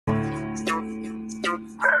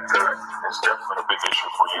is definitely a big issue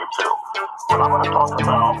for you too. But I'm going to talk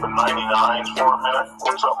about the 99s for a minute.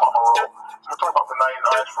 What's up, Mama Roll? I'm going to talk about the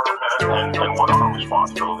 99s for a minute and what our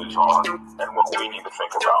responsibilities are and what we need to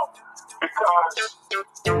think about. Because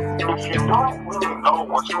if you don't really know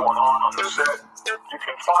what's going on the set, you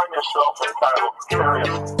can find yourself in kind of a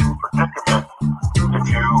precarious predicament if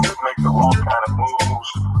you make the wrong kind of moves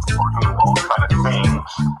or do the wrong kind of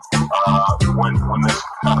things when this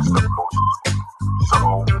kind of stuff goes on. So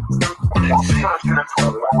when you guys get into a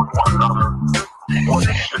war with one another, what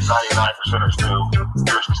should 99%ers do?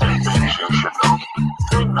 Here's 10 things you should know.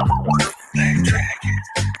 Thing number one,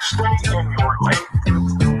 stay in your lane.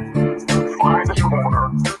 Find a corner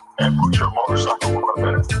and put your motorcycle club in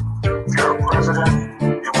it. If you're a president,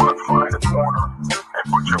 you want to find a corner and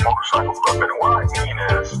put your motorcycle club in it. What I mean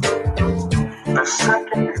is, the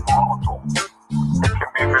set can be volatile. It can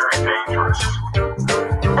be very dangerous.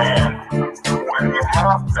 And when you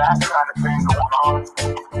have that kind of thing going on,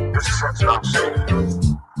 this set's not safe.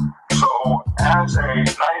 So, as a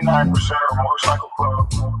 99% motorcycle club,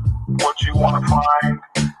 what you want to find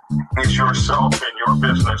is yourself in your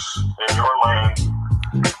business, in your lane,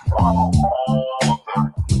 while all of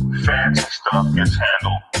the fancy stuff gets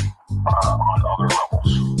handled on other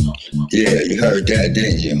levels. Yeah, you heard that,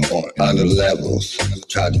 didn't you? On other levels.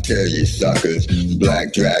 Tried to tell you suckers,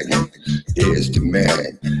 Black Dragon is the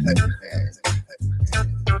man.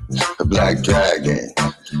 The Black Dragon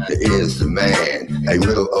is the man. A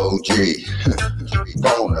real OG,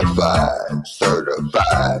 bonafide,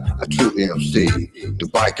 certified, a true MC. The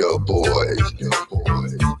Biker Boys,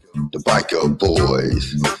 the Biker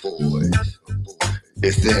Boys.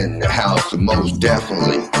 It's in the house, most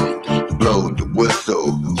definitely. Blow the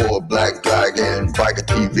whistle for Black Dragon, Biker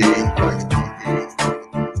TV.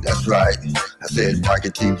 That's right, I said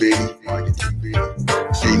Biker TV.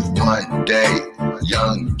 See, one day,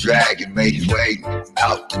 young Dragon made his way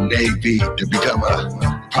out the Navy to become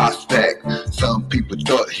a prospect. Some people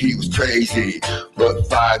thought he was crazy, but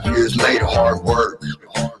 5 years later, hard work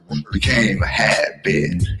became a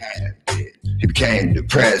habit. He became the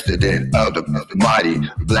president of the mighty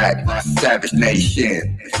Black Savage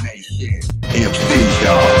Nation. MCs,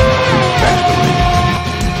 y'all, respectfully.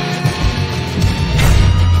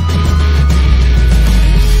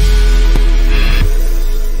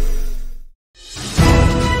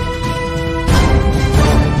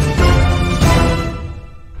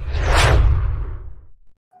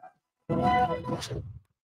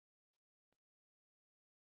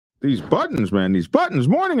 These buttons, man, these buttons.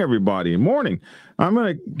 Morning, everybody. Morning. I'm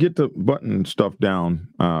going to get the button stuff down.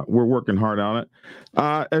 We're working hard on it,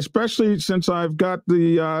 especially since I've got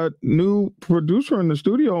the new producer in the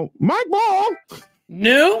studio, Mike Ball.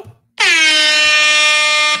 New?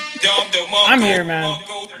 I'm here, man.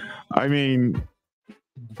 I mean,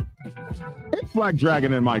 it's Black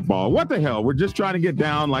Dragon and Mike Ball. What the hell? We're just trying to get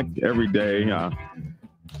down like every day.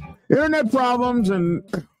 Internet problems and...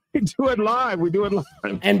 We do it live. We do it live.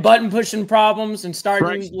 And button pushing problems and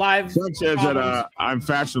starting live. Frank says that I'm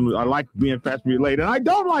fashionable. I like being fashionably late, and I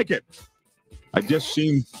don't like it. I just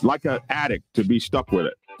seem like an addict to be stuck with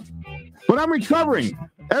it. But I'm recovering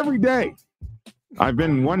every day. I've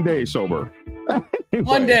been 1 day sober. Anyway.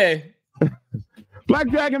 1 day. Black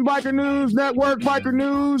Dragon Biker News Network, Biker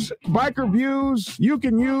News, Biker Views. You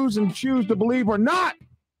can use and choose to believe or not.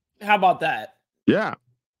 How about that? Yeah.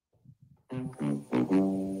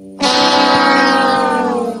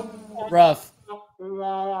 Rough.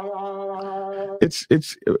 It's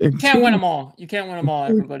you can't win them all. You can't win them all,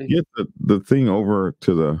 everybody. Get the thing over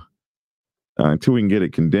to the until we can get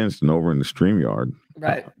it condensed and over in the StreamYard.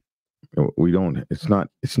 Right. We don't. It's not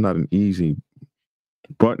an easy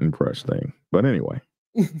button press thing. But anyway,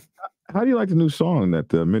 how do you like the new song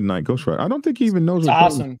that Midnight Ghostwriter? I don't think he even knows. It's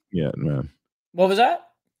awesome. Yet, man. What was that?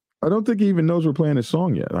 I don't think he even knows we're playing his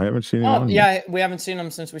song yet. I haven't seen him. Yeah, we haven't seen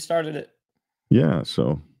him since we started it. Yeah,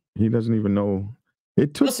 so he doesn't even know.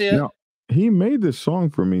 It took. We'll see it. Now, he made this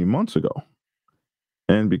song for me months ago,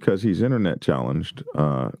 and because he's internet challenged,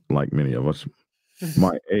 like many of us,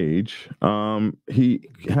 my age, he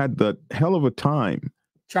had the hell of a time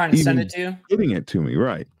trying to send it to you, getting it to me,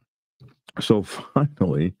 right? So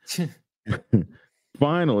finally,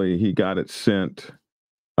 he got it sent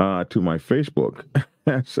to my Facebook.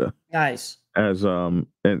 Nice. And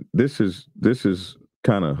this is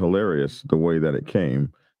kind of hilarious the way that it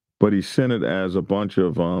came, but he sent it as a bunch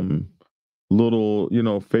of little,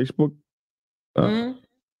 Facebook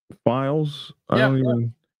files. I don't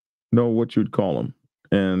even know what you'd call them.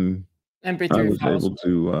 And MP3 I was files. able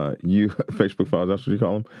to use Facebook files. That's what you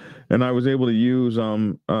call them. And I was able to use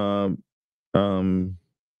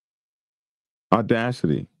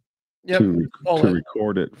audacity Yep. to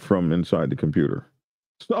record it from inside the computer.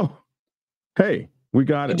 So, hey, we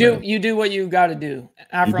got it. You do what you got to do.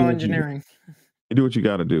 Afro engineering. You do what you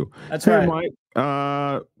got to do. That's hey, right.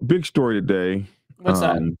 Mike. Big story today. What's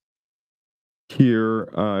that? Here,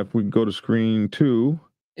 if we go to screen 2.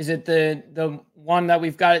 Is it the one that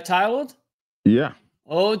we've got it titled? Yeah.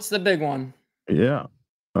 Oh, it's the big one. Yeah.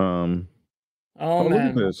 Oh man. Look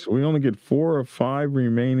at this. We only get 4 of 5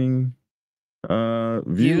 remaining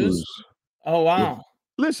views. Oh wow.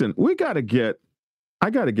 Listen, I got to get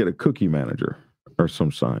a cookie manager or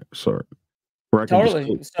some sort.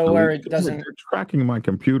 Totally. So where it doesn't. They're tracking my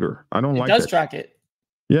computer. I don't like that. It does track it.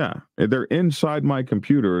 Yeah. They're inside my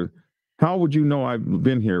computer. How would you know I've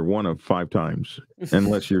been here 1 of 5 times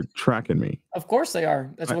unless you're tracking me? Of course they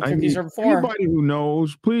are. That's what cookies are for. Anybody who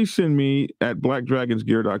knows, please send me at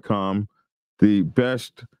blackdragonsgear.com the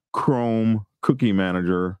best Chrome cookie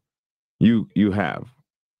manager you have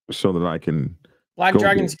so that I can.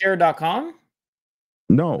 Blackdragonsgear.com?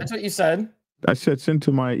 No. That's what you said. I said send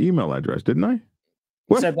to my email address, didn't I?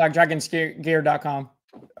 You said blackdragonsgear.com.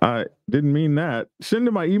 I didn't mean that. Send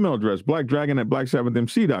to my email address,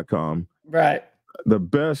 blackdragon@blacksabbathmc.com. Right. The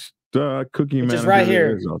best cookie manager right here.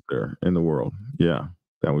 there is out there in the world. Yeah,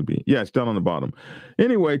 that would be. Yeah, it's down on the bottom.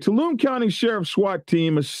 Anyway, Tulum County Sheriff SWAT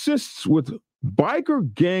team assists with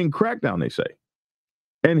biker gang crackdown, they say.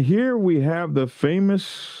 And here we have the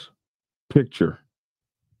famous picture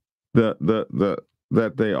that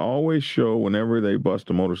they always show whenever they bust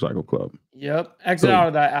a motorcycle club. Yep. Exit out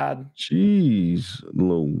of that ad. Jeez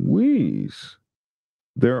Louise.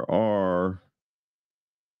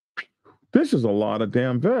 This is a lot of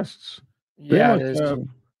damn vests. Yeah, it is.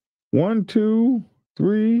 1, 2,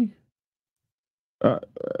 3,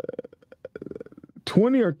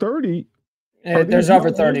 20 or 30. There's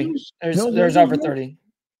over 30. There's over 30.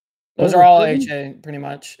 Those are all HA pretty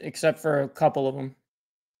much, except for a couple of them.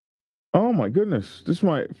 Oh my goodness. This is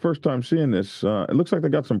my first time seeing this. It looks like they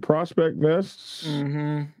got some prospect vests.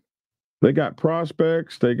 Mm-hmm. They got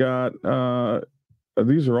prospects. They got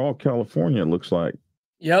these are all California, it looks like.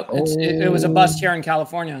 Yep. It was a bust here in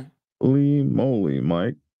California. Holy moly,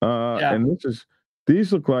 Mike. Yeah. And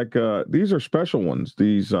these look like these are special ones.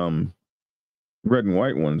 These red and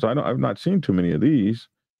white ones. I've not seen too many of these.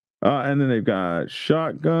 And then they've got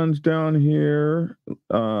shotguns down here.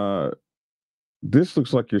 This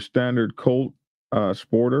looks like your standard Colt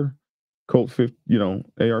sporter, Colt 50,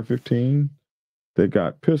 AR-15. They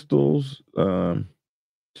got pistols.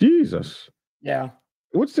 Jesus. Yeah.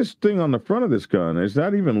 What's this thing on the front of this gun? Is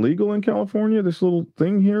that even legal in California? This little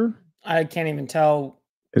thing here? I can't even tell.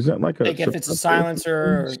 Is that like if it's a silencer?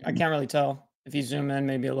 Or I can't really tell. If you zoom in,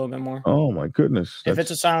 maybe a little bit more. Oh my goodness! If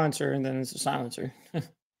it's a silencer, then it's a silencer.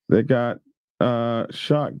 They got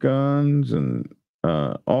shotguns and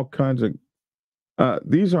all kinds of.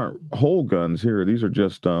 These aren't whole guns here. These are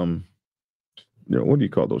just what do you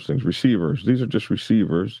call those things? Receivers. These are just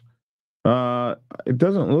receivers. It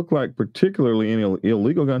doesn't look like particularly any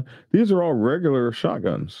illegal gun. These are all regular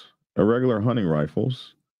shotguns, regular hunting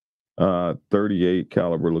rifles, 38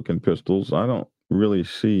 caliber looking pistols. I don't really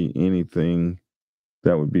see anything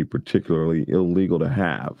that would be particularly illegal to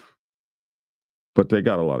have. But they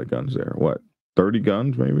got a lot of guns there. What, 30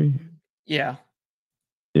 guns maybe? Yeah.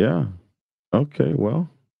 Yeah. Okay, well,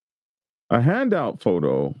 a handout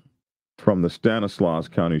photo from the Stanislaus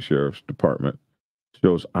County Sheriff's Department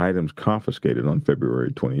shows items confiscated on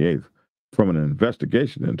February 28th from an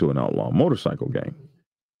investigation into an outlaw motorcycle gang.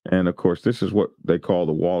 And of course, this is what they call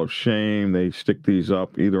the wall of shame. They stick these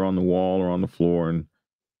up either on the wall or on the floor, and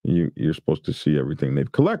you're supposed to see everything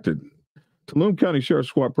they've collected. Tulum County Sheriff's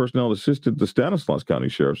SWAT personnel assisted the Stanislaus County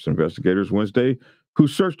Sheriff's investigators Wednesday, who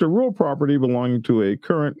searched a rural property belonging to a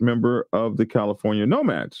current member of the California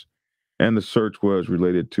Nomads. And the search was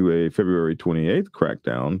related to a February 28th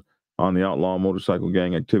crackdown on the outlaw motorcycle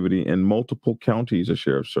gang activity in multiple counties, a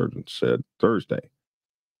sheriff's sergeant said Thursday.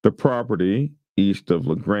 The property east of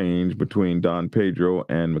LaGrange between Don Pedro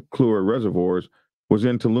and McClure Reservoirs was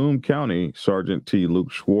in Tulum County, Sergeant T.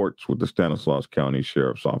 Luke Schwartz with the Stanislaus County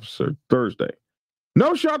Sheriff's Officer Thursday.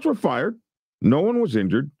 No shots were fired, no one was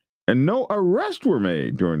injured, and no arrests were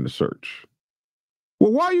made during the search.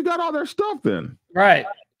 Well, why you got all their stuff then? Right.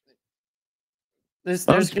 There's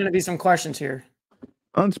going to be some questions here.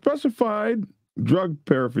 Unspecified drug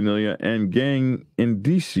paraphernalia and gang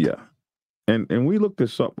indicia. And we looked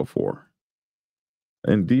this up before.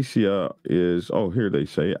 Indicia is, here they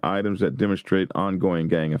say, items that demonstrate ongoing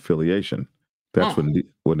gang affiliation. That's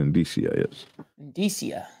what indicia is.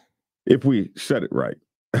 Indicia. If we said it right.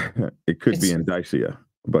 It could be indicia.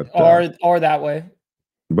 But or that way.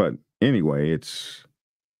 But anyway, it's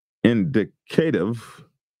indicative.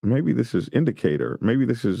 Maybe this is indicator. Maybe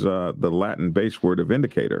this is the Latin base word of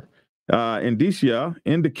indicator. Indicia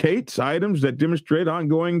indicates items that demonstrate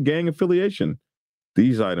ongoing gang affiliation.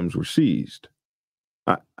 These items were seized.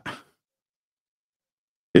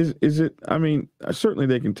 Is it? I mean, certainly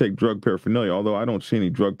they can take drug paraphernalia, although I don't see any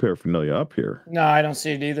drug paraphernalia up here. No, I don't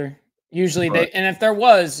see it either. Usually and if there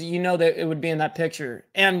was, you know that it would be in that picture.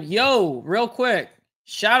 And yo, real quick,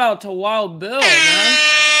 shout out to Wild Bill, man.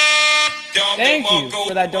 Thank you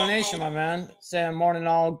for that donation, my man. Saying morning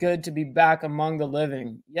all, good to be back among the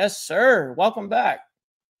living. Yes, sir. Welcome back.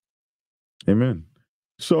 Amen.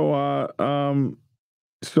 So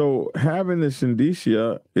so having this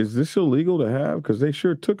indicia, is this illegal to have? Because they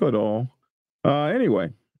sure took it all.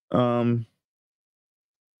 Anyway,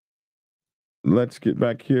 let's get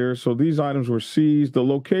back here. So these items were seized. The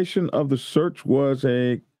location of the search was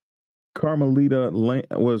on Carmelita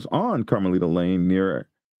Lane near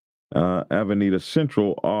Avenida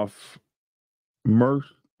Central off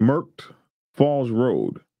Merkt Falls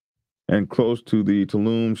Road and close to the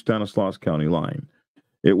Tulum-Stanislaus County line.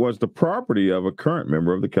 It was the property of a current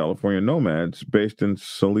member of the California Nomads based in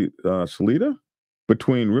Salida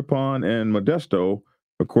between Ripon and Modesto,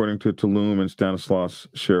 according to Tulum and Stanislaus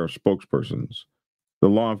sheriff spokespersons. The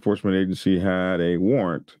law enforcement agency had a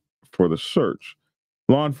warrant for the search.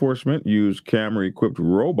 Law enforcement used camera-equipped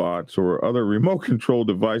robots or other remote control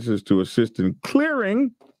devices to assist in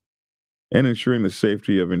clearing and ensuring the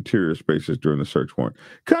safety of interior spaces during the search warrant.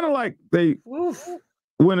 Kind of like they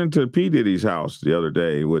went into P. Diddy's house the other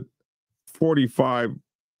day with 45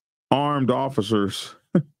 armed officers.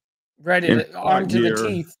 Ready, armed to the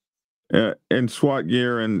teeth. In SWAT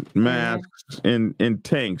gear and masks and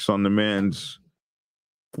tanks on the man's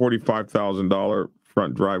 $45,000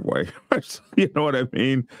 front driveway. You know what I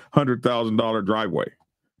mean? $100,000 driveway.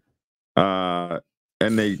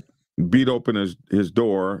 And they beat open his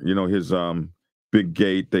door, you know, his big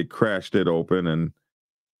gate. They crashed it open and,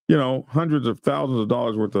 you know, hundreds of thousands of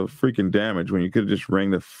dollars worth of freaking damage when you could have just rang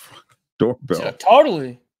the doorbell. Yeah,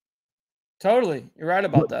 totally. You're right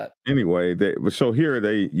about that. Anyway, so here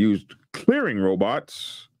they used clearing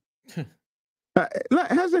robots.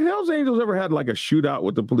 Has the Hells Angels ever had like a shootout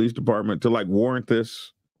with the police department to like warrant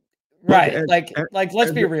this? Right. Like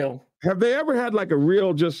let's be real. Have they ever had like a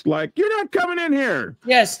real just like, you're not coming in here?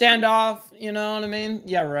 Yeah, standoff, you know what I mean?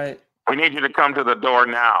 Yeah, right. We need you to come to the door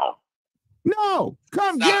now. No,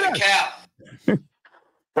 come get us. Cap.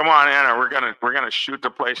 Come on, Anna. We're gonna shoot the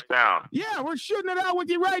place down. Yeah, we're shooting it out with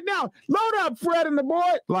you right now. Load up, Fred and the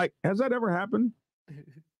boy. Like, has that ever happened?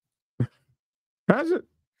 Has it?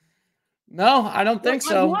 No, I don't think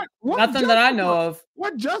so. What Nothing that I know of.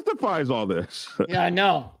 What justifies all this? Yeah, I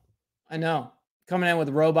know. Coming in with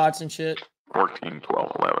robots and shit. 14,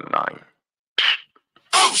 12, 11, 9.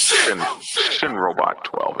 Oh, shit! Send robot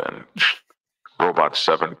 12 in. Robot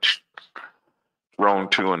 7. Drone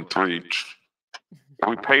 2 and 3.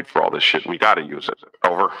 We paid for all this shit. We got to use it.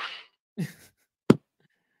 Over.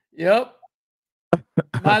 Yep.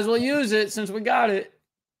 Might as well use it since we got it.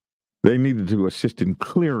 They needed to assist in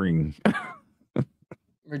clearing.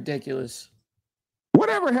 Ridiculous.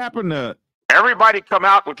 Whatever happened to... Everybody come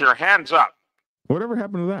out with your hands up. Whatever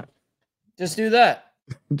happened to that? Just do that.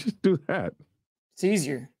 Just do that. It's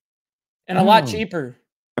easier. And a lot cheaper.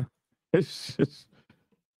 It's just...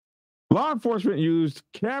 Law enforcement used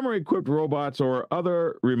camera-equipped robots or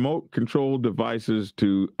other remote-controlled devices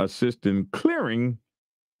to assist in clearing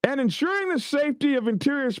and ensuring the safety of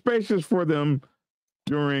interior spaces for them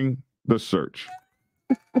during the search.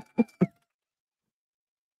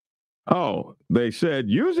 Oh, they said,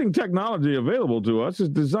 using technology available to us is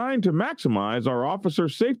designed to maximize our officer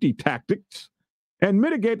safety tactics and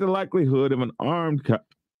mitigate the likelihood of an armed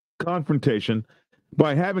confrontation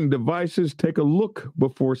by having devices take a look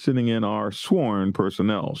before sending in our sworn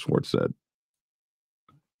personnel, Schwartz said.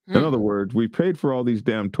 In other words, we paid for all these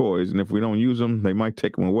damn toys, and if we don't use them, they might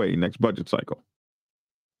take them away next budget cycle.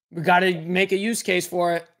 We got to make a use case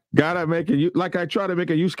for it. Got to make it, like I try to make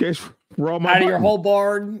a use case for all my out of buttons. Your whole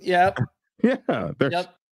board. Yep. Yeah.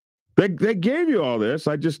 Yep. They gave you all this.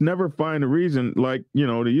 I just never find a reason, like, you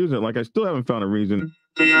know, to use it. Like, I still haven't found a reason.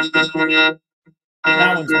 That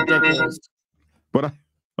one's ridiculous. But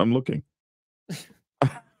I'm looking.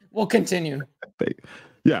 We'll continue.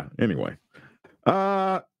 Yeah, anyway.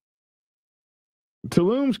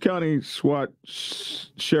 Tulum County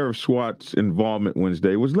Sheriff SWAT's involvement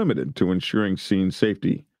Wednesday was limited to ensuring scene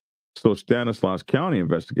safety, so Stanislaus County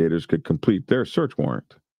investigators could complete their search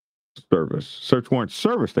warrant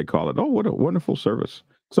service, they call it. Oh, what a wonderful service.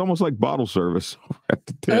 It's almost like bottle service at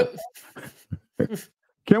the tip.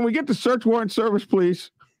 Can we get the search warrant service,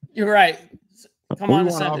 please? You're right. Come We on,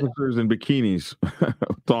 want send it. officers in bikinis,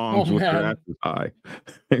 thongs with their asses high,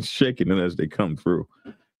 and shaking it as they come through.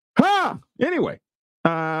 Ha! Anyway,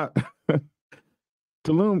 Tulum,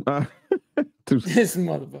 this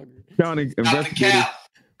motherfucker. County investigators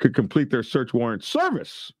could complete their search warrant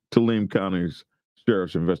service. Tulum County's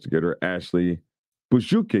Sheriff's investigator Ashley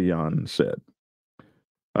Bujukian said.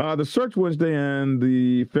 The search Wednesday and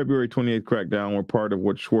the February 28th crackdown were part of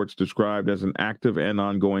what Schwartz described as an active and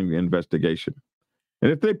ongoing investigation.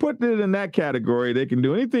 And if they put it in that category, they can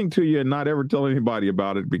do anything to you and not ever tell anybody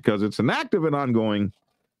about it because it's an active and ongoing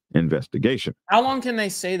investigation. How long can they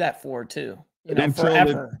say that for, too? Until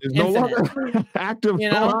forever. It's no longer active or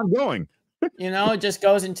ongoing. It just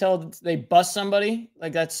goes until they bust somebody.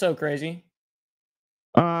 Like, that's so crazy.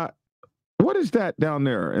 What is that down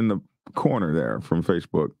there in the corner there from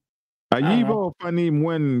Facebook? Ayivo Fanim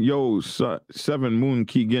Wen Yo 7 Moon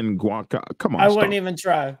Keegan Guaca. Come on. I wouldn't even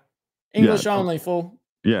try. English only, fool.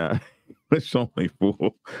 Yeah. English only,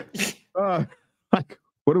 fool. Like,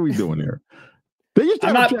 what are we doing here? They used to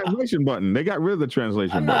have a translation button. They got rid of the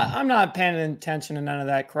translation button. I'm not paying attention to none of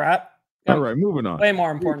that crap. All right, moving on. Way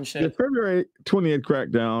more important shit. The February 28th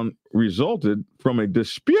crackdown resulted from a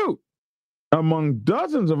dispute among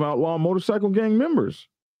dozens of outlaw motorcycle gang members,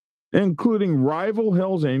 including rival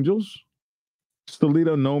Hells Angels,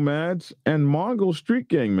 Stolita Nomads, and Mongol street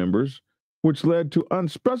gang members, which led to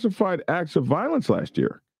unspecified acts of violence last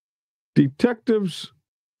year. Detectives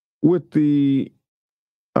with the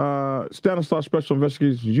Stanislaus Special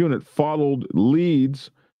Investigations Unit followed leads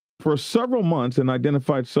for several months and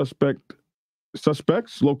identified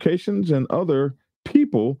suspects, locations, and other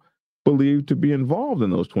people believed to be involved in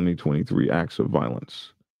those 2023 acts of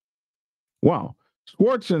violence. Wow.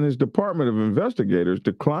 Schwartz and his Department of Investigators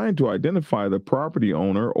declined to identify the property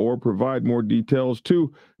owner or provide more details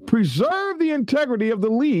to preserve the integrity of the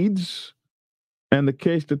leads and the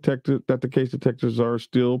case detectives are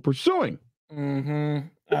still pursuing. Mm-hmm.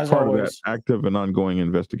 As part always. of that active and ongoing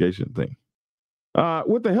investigation thing.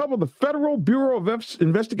 With the help of the Federal Bureau of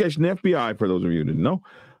Investigation, the FBI, for those of you who didn't know,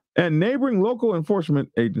 and neighboring local enforcement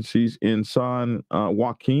agencies in San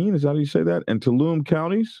Joaquin, is that how you say that, and Tulum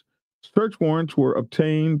counties, search warrants were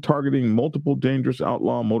obtained targeting multiple dangerous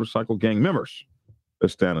outlaw motorcycle gang members, the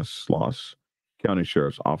Stanislaus County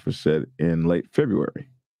Sheriff's Office said in late February.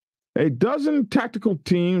 A dozen tactical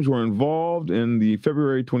teams were involved in the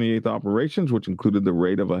February 28th operations, which included the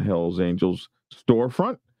raid of a Hells Angels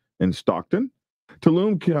storefront in Stockton.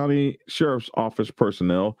 Tulum County Sheriff's Office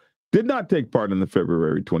personnel did not take part in the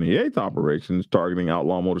February 28th operations targeting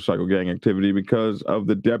outlaw motorcycle gang activity because of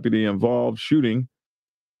the deputy-involved shooting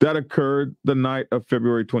that occurred the night of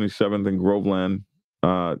February 27th in Groveland,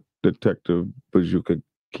 Detective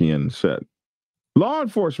Bajukian said. Law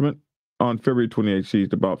enforcement on February 28th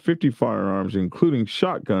seized about 50 firearms, including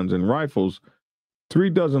shotguns and rifles,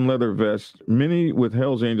 3 dozen leather vests, many with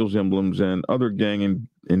Hells Angels emblems and other gang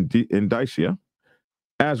indicia,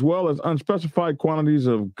 as well as unspecified quantities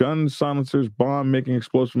of guns, silencers, bomb-making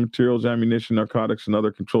explosive materials, ammunition, narcotics, and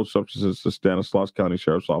other controlled substances, the Stanislaus County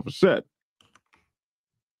Sheriff's Office said.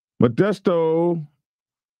 Modesto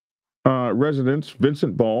residents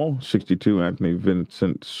Vincent Ball, 62, Anthony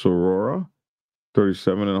Vincent Sorora,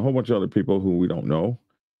 37, and a whole bunch of other people who we don't know,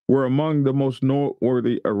 were among the most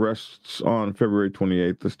noteworthy arrests on February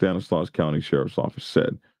 28th, the Stanislaus County Sheriff's Office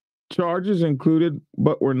said. Charges included,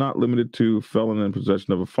 but were not limited to, felon in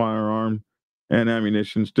possession of a firearm and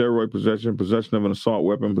ammunition, steroid possession, possession of an assault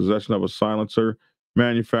weapon, possession of a silencer,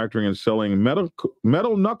 manufacturing and selling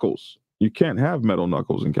metal knuckles. You can't have metal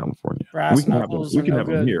knuckles in California. Brass knuckles. We can have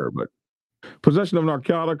them here, but possession of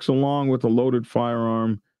narcotics along with a loaded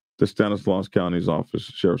firearm, the Stanislaus County's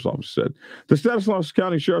Sheriff's Office said. The Stanislaus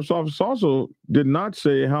County Sheriff's Office also did not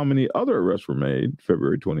say how many other arrests were made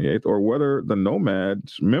February 28th or whether the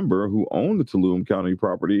Nomads member who owned the Tulum County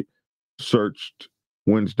property searched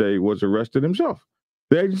Wednesday was arrested himself.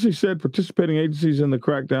 The agency said participating agencies in the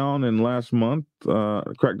crackdown last month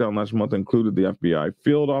included the FBI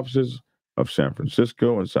field offices of San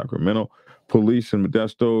Francisco and Sacramento, police in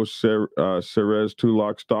Modesto, Ceres,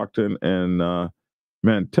 Tulock, Stockton, and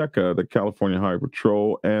Manteca, the California Highway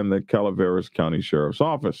Patrol, and the Calaveras County Sheriff's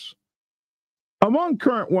Office. Among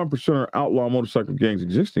current 1% outlaw motorcycle gangs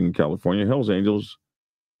existing in California, Hells Angels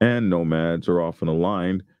and Nomads are often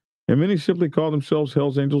aligned, and many simply call themselves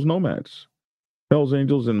Hells Angels Nomads. Hells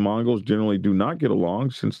Angels and Mongols generally do not get along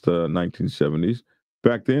since the 1970s.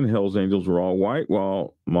 Back then, Hells Angels were all white,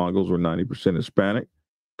 while Mongols were 90% Hispanic.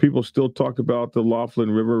 People still talk about the Laughlin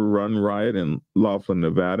River Run riot in Laughlin,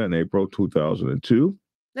 Nevada in April 2002.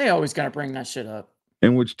 They always got to bring that shit up.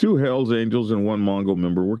 in which 2 Hells Angels and 1 Mongol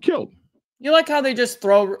member were killed. You like how they just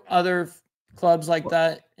throw other clubs like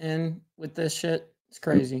that in with this shit? It's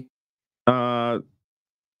crazy. Yeah,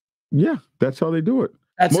 that's how they do it.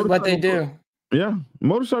 That's what they do. Yeah,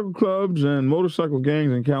 motorcycle clubs and motorcycle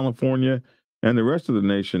gangs in California and the rest of the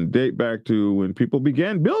nation date back to when people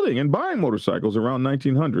began building and buying motorcycles around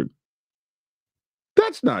 1900.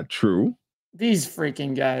 That's not true. These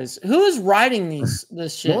freaking guys. Who is riding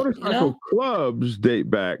this shit? Motorcycle clubs date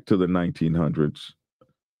back to the 1900s.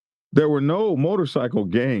 There were no motorcycle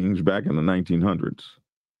gangs back in the 1900s.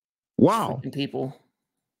 Wow. Freaking people.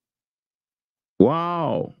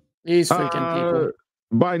 Wow. These freaking people.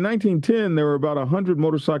 By 1910, there were about 100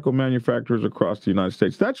 motorcycle manufacturers across the United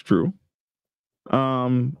States. That's true.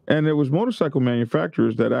 And it was motorcycle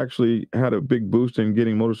manufacturers that actually had a big boost in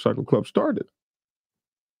getting motorcycle clubs started.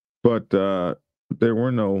 But there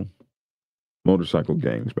were no motorcycle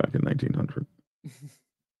gangs back in 1900.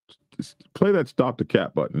 Just play that stop the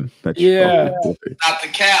cap button. Stop the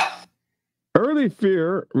cap. Early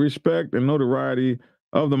fear, respect, and notoriety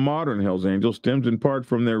of the modern Hells Angels stems in part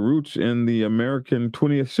from their roots in the American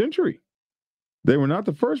 20th century. They were not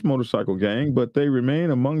the first motorcycle gang, but they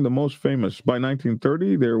remain among the most famous. By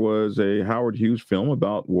 1930, there was a Howard Hughes film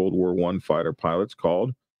about World War I fighter pilots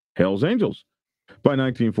called Hells Angels. By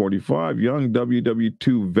 1945, young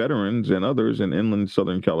WW2 veterans and others in inland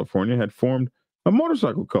Southern California had formed a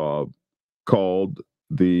motorcycle club called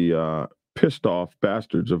the Pissed Off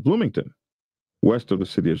Bastards of Bloomington, west of the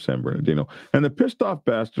city of San Bernardino, and the Pissed Off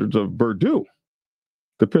Bastards of Purdue.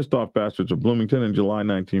 The Pissed Off Bastards of Bloomington in July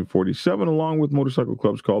 1947, along with motorcycle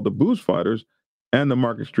clubs called the Booze Fighters and the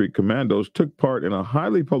Market Street Commandos, took part in a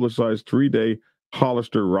highly publicized 3-day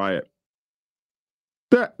Hollister riot.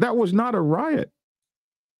 That was not a riot.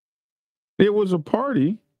 It was a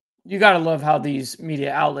party. You got to love how these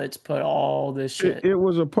media outlets put all this shit. It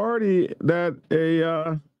was a party that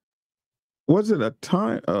was it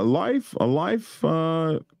a life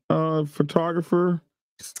photographer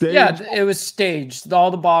staged? Yeah, it was staged.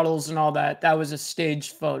 All the bottles and all that. That was a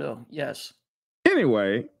staged photo. Yes.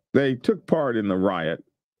 Anyway, they took part in the riot,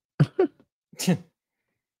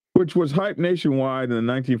 which was hyped nationwide in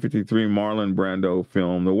the 1953 Marlon Brando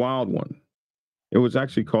film, The Wild One. It was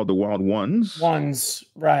actually called The Wild Ones. Ones,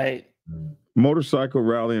 right. Motorcycle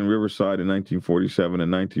rally in Riverside in 1947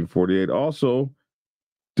 and 1948 also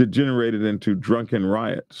degenerated into drunken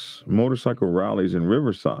riots. Motorcycle rallies in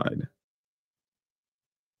Riverside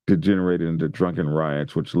degenerated into drunken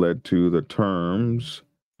riots, which led to the terms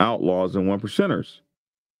outlaws and 1%ers.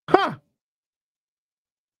 Ha!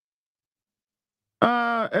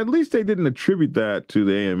 At least they didn't attribute that to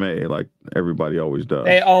the AMA like everybody always does.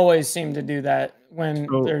 They always seem to do that when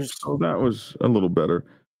there's... So that was a little better.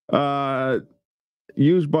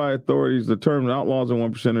 Used by authorities, the term outlaws and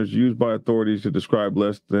 1%ers used by authorities to describe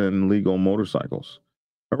less than legal motorcycles.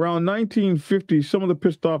 Around 1950, some of the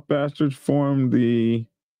Pissed Off Bastards formed the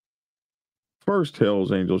first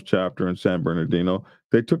Hells Angels chapter in San Bernardino.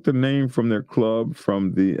 They took the name from their club from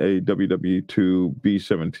a WW2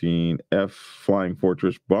 B-17F Flying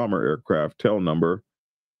Fortress bomber aircraft tail number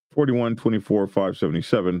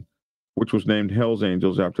 4124577, which was named Hells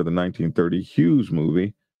Angels after the 1930 Hughes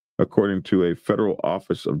movie, according to a Federal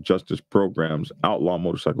Office of Justice Programs Outlaw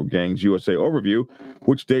Motorcycle Gangs USA overview,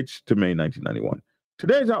 which dates to May 1991.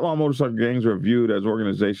 Today's outlaw motorcycle gangs are viewed as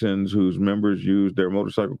organizations whose members use their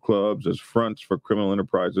motorcycle clubs as fronts for criminal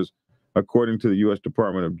enterprises, according to the U.S.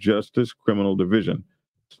 Department of Justice Criminal Division.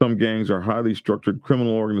 Some gangs are highly structured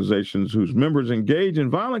criminal organizations whose members engage in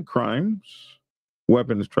violent crimes,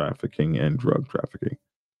 weapons trafficking, and drug trafficking.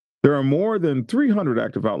 There are more than 300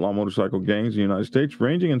 active outlaw motorcycle gangs in the United States,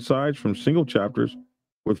 ranging in size from single chapters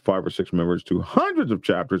with 5 or 6 members to hundreds of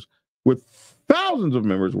chapters with thousands of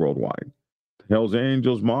members worldwide. Hells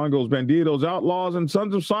Angels, Mongols, Bandidos, Outlaws, and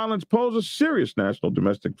Sons of Silence pose a serious national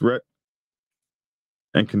domestic threat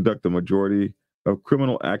and conduct the majority of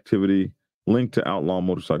criminal activity linked to outlaw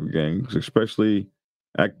motorcycle gangs, especially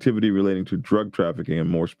activity relating to drug trafficking and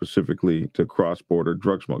more specifically to cross-border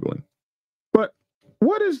drug smuggling. But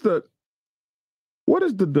what is the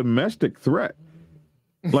domestic threat?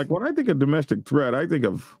 Like when I think of domestic threat, I think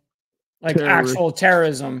of like actual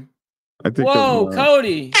terrorism. I think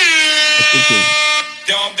Cody.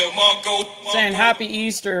 Saying happy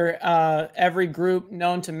Easter. Every group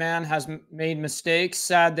known to man has made mistakes.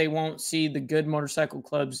 Sad they won't see the good motorcycle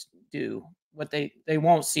clubs do what they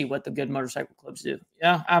won't see what the good motorcycle clubs do.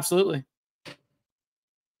 Yeah, absolutely.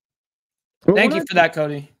 Well, Thank you for that,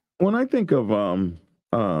 Cody. When I think of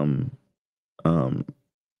when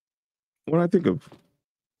I think of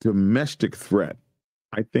domestic threat,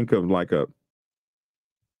 I think of like a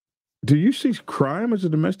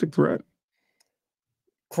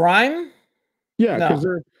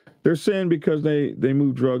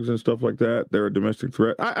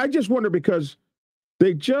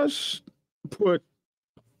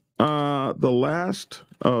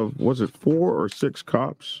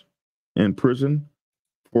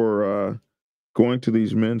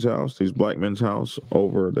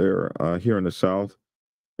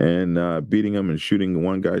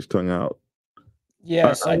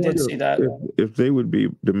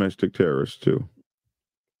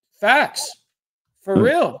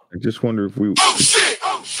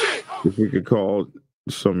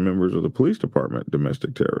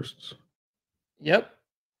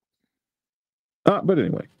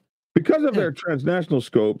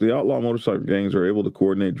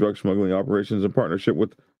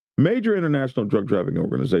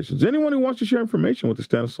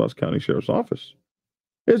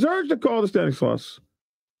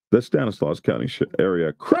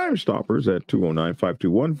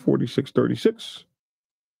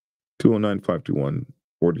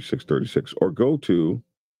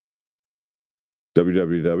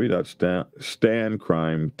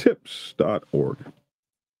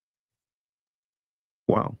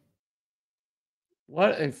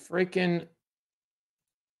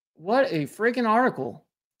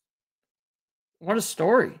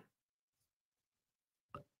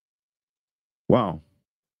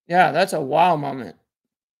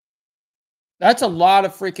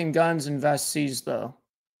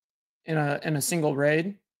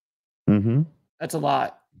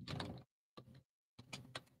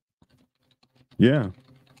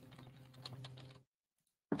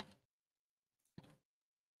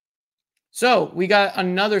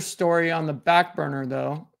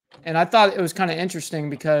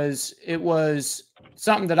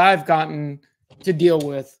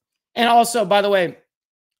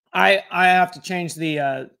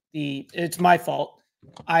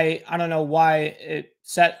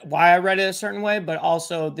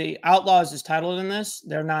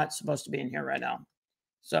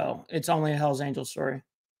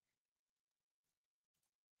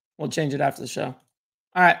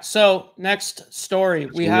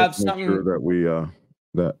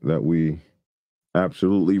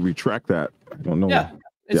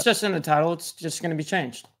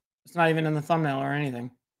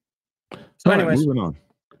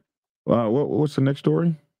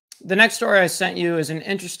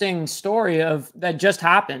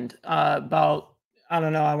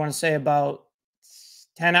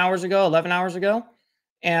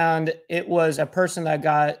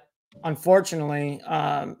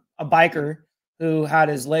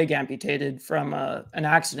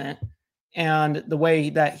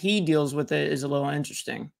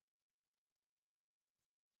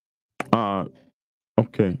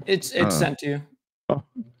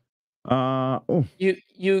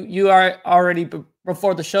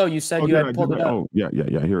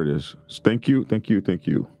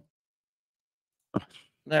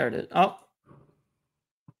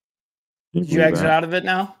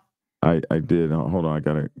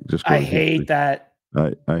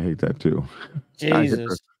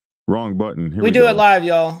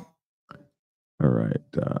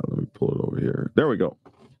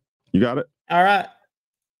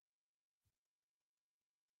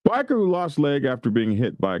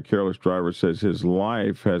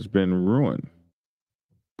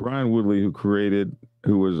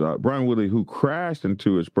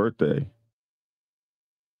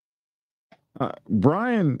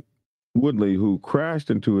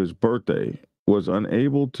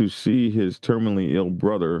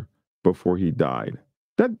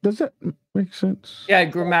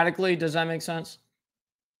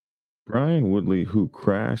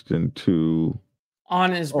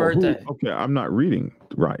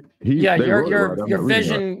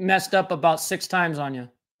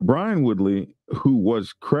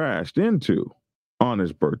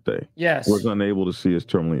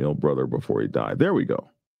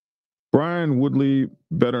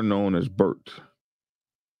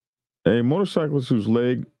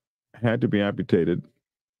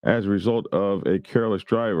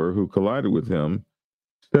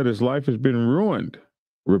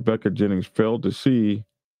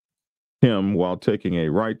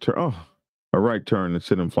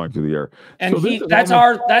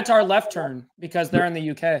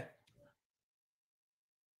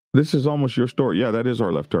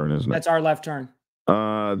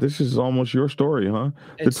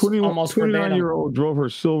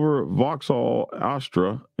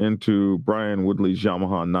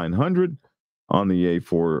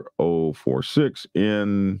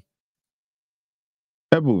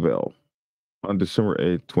Ebbowville on December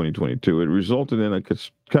 8th, 2022. It resulted in a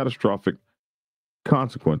catastrophic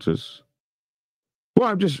consequences. Well,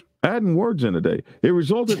 I'm just adding words in today. It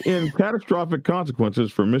resulted in catastrophic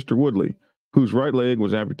consequences for Mr. Woodley, whose right leg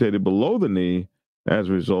was amputated below the knee as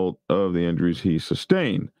a result of the injuries he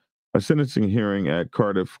sustained. A sentencing hearing at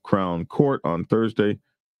Cardiff Crown Court on Thursday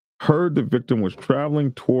heard the victim was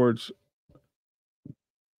traveling towards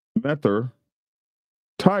Mether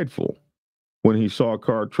Tideful when he saw a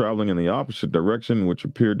car traveling in the opposite direction, which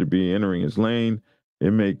appeared to be entering his lane.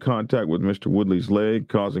 It made contact with Mr. Woodley's leg,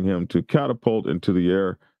 causing him to catapult into the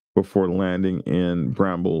air before landing in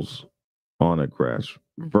brambles on a grass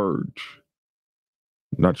verge.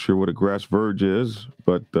 Not sure what a grass verge is,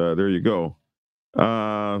 but there you go.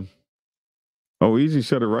 Easy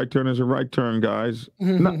said a right turn is a right turn, guys.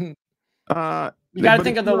 You got to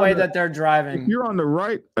think of the way that they're driving. If you're on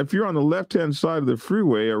the left-hand side of the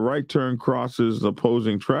freeway, a right turn crosses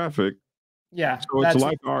opposing traffic. Yeah. So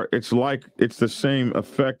it's the same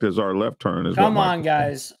effect as our left turn. Come on,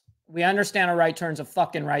 guys. We understand a right turn's a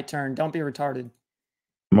fucking right turn. Don't be retarded.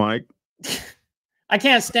 Mike. I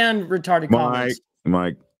can't stand retarded comments.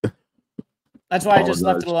 Mike. That's why I just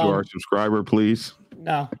left it alone. To our subscriber, please.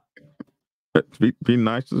 No. Be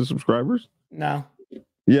nice to the subscribers? No.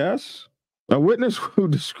 Yes. A witness who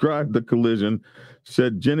described the collision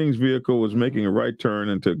said Jennings' vehicle was making a right turn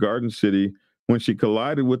into Garden City when she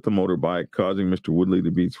collided with the motorbike, causing Mr. Woodley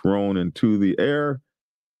to be thrown into the air.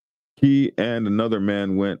 He and another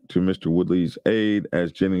man went to Mr. Woodley's aid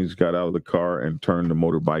as Jennings got out of the car and turned the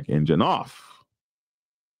motorbike engine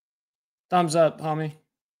Thumbs up, homie.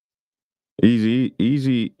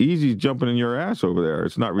 Easy jumping in your ass over there.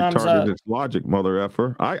 It's not retarded, it's logic, mother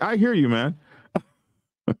effer. I hear you, man.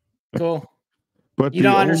 Cool. But you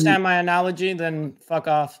don't understand my analogy, then fuck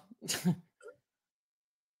off.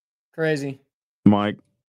 Crazy. Mike,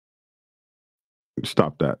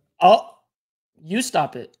 stop that. Oh, you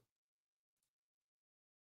stop it.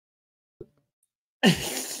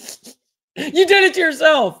 You did it to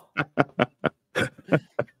yourself.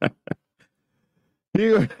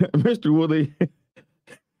 Mr. Woodley.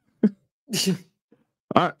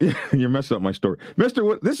 You're messing up my story.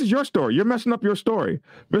 This is your story. You're messing up your story.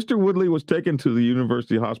 Mr. Woodley was taken to the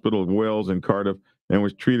University Hospital of Wales in Cardiff and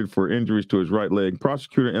was treated for injuries to his right leg.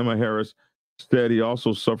 Prosecutor Emma Harris said he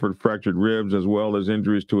also suffered fractured ribs as well as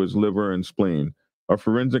injuries to his liver and spleen. A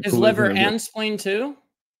forensic his liver and spleen too?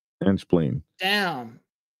 And spleen. Damn.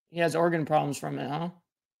 He has organ problems from it, huh?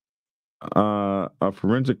 A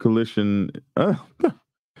forensic collision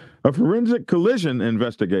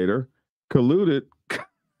investigator concluded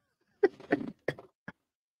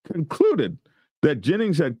that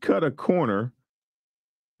Jennings had cut a corner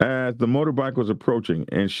as the motorbike was approaching,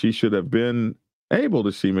 and she should have been able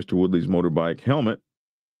to see Mr. Woodley's motorbike helmet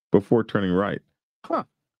before turning right. Huh.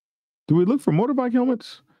 Do we look for motorbike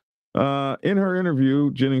helmets? In her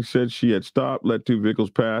interview, Jennings said she had stopped, let two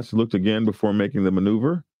vehicles pass, looked again before making the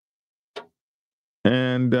maneuver.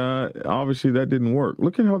 And obviously that didn't work.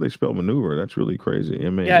 Look at how they spell maneuver. That's really crazy.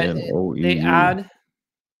 M-A-N-O-E-U. They add.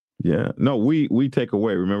 Yeah. No, we take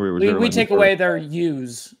away. Remember, it was we take away their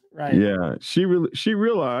U's, right? Yeah. She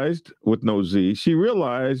realized with no Z. She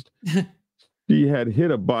realized she had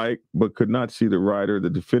hit a bike but could not see the rider.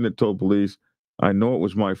 The defendant told police, "I know it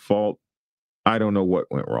was my fault. I don't know what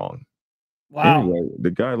went wrong." Wow. Anyway,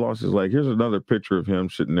 the guy lost his leg. Here's another picture of him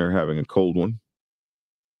sitting there having a cold one.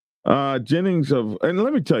 Jennings and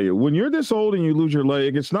let me tell you, when you're this old and you lose your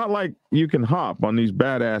leg, it's not like you can hop on these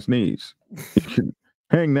badass knees. You can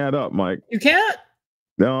hang that up, Mike. You can't?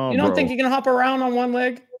 No, you don't think you can hop around on one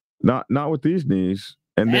leg? Not with these knees.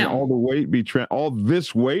 And Damn. Then all the weight all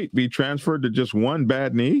this weight be transferred to just one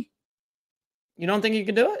bad knee? You don't think you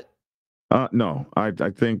could do it? No, I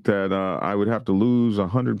think that I would have to lose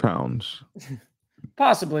 100 pounds.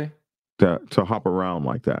 Possibly. To hop around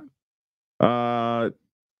like that.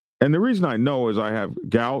 And the reason I know is I have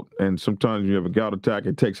gout, and sometimes you have a gout attack,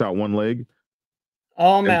 it takes out one leg.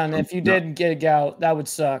 Oh man, if you did get gout, that would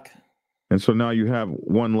suck. And so now you have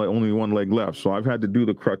only one leg left. So I've had to do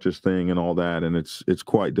the crutches thing and all that, and it's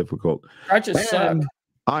quite difficult. Crutches suck.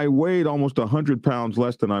 I weighed almost 100 pounds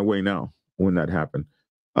less than I weigh now when that happened.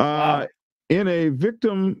 Wow. In a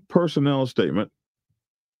victim personnel statement,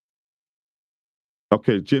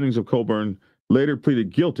 Jennings of Colburn later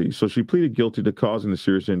pleaded guilty. So she pleaded guilty to causing the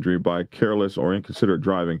serious injury by careless or inconsiderate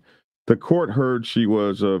driving. The court heard she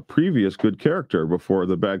was a previous good character before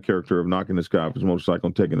the bad character of knocking this guy off his motorcycle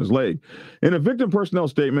and taking his leg. In a victim personnel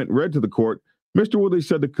statement read to the court, Mr. Woodley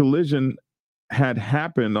said the collision had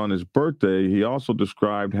happened on his birthday. He also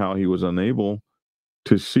described how he was unable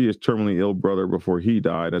to see his terminally ill brother before he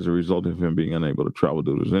died as a result of him being unable to travel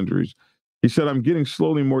due to his injuries. He said, I'm getting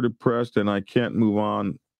slowly more depressed and I can't move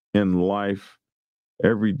on in life.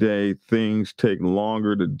 Every day, things take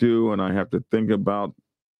longer to do, and I have to think about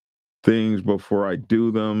things before I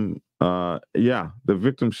do them. The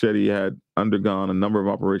victim said he had undergone a number of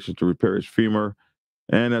operations to repair his femur,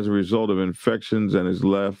 and as a result of infections and his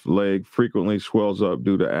left leg frequently swells up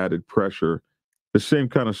due to added pressure. The same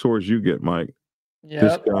kind of sores you get, Mike. Yep.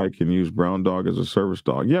 This guy can use Brown Dog as a service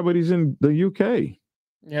dog. Yeah, but he's in the UK.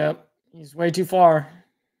 Yep. He's way too far.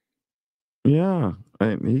 Yeah,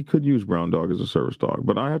 and he could use Brown Dog as a service dog,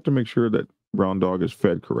 but I have to make sure that Brown Dog is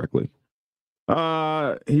fed correctly.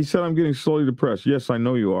 He said, I'm getting slowly depressed. Yes, I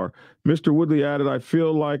know you are. Mr. Woodley added, I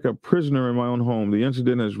feel like a prisoner in my own home. The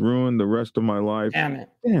incident has ruined the rest of my life. Damn it.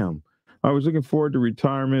 Damn. I was looking forward to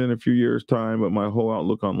retirement in a few years' time, but my whole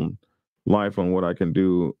outlook on life, on what I can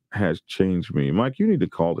do, has changed me. Mike, you need to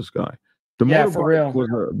call this guy. The motorbike was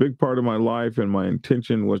a big part of my life, and my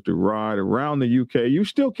intention was to ride around the UK. You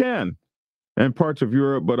still can, and parts of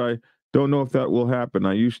Europe, but I don't know if that will happen.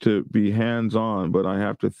 I used to be hands-on, but I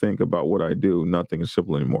have to think about what I do. Nothing is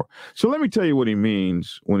simple anymore. So let me tell you what he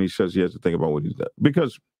means when he says he has to think about what he does.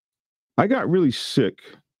 Because I got really sick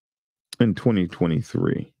in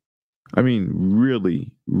 2023. I mean,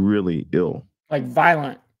 really, really ill. Like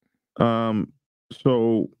violent.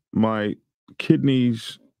 So my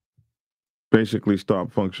kidneys basically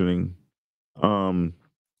stopped functioning. I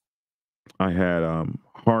had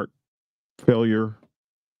heart failure.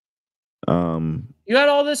 You had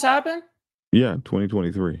all this happen? Yeah,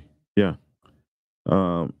 2023. Yeah.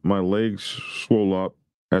 My legs swole up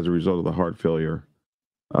as a result of the heart failure.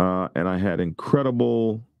 And I had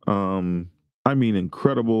incredible,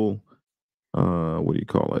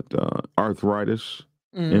 arthritis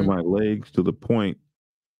in my legs, to the point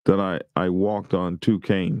that I walked on 2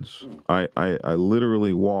 canes. I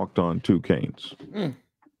literally walked on 2 canes.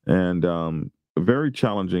 And very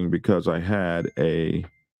challenging, because I had a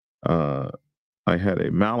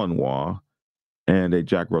Malinois and a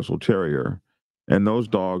Jack Russell Terrier, and those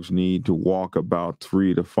dogs need to walk about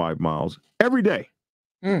 3 to 5 miles every day.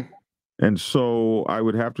 And so I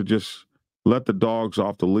would have to just let the dogs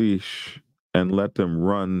off the leash and let them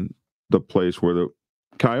run the place where the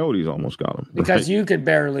coyotes almost got them. Because you could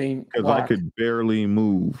barely Because I could barely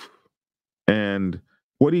move. And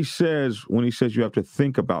what he says, when he says you have to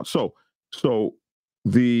think about,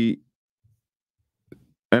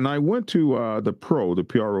 and I went to the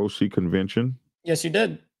PROC convention. Yes, you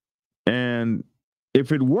did. And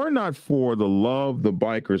if it were not for the love the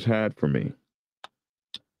bikers had for me,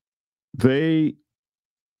 they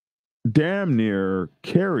damn near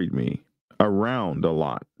carried me around a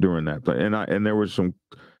lot during that. And there was some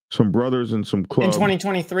brothers and some clubs. In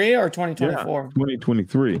 2023 or 2024? Yeah,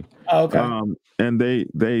 2023. Oh, okay. And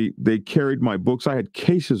they carried my books. I had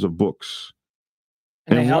cases of books.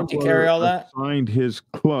 And they helped you carry all that? Signed his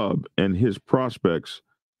club and his prospects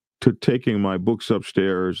to taking my books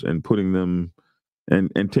upstairs and putting them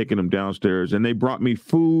and taking them downstairs. And they brought me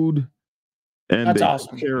food, and That's they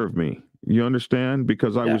awesome. took care of me. You understand?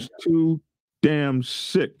 Because I was too damn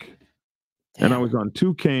sick. And I was on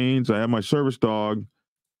 2 canes. I had my service dog,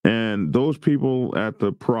 and those people at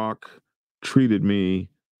the PROC treated me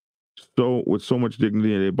with so much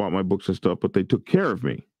dignity. They bought my books and stuff, but they took care of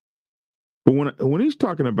me. But when he's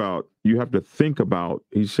talking about, you have to think about,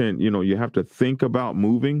 he's saying, you have to think about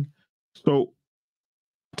moving. So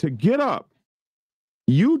to get up,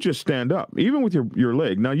 you just stand up, even with your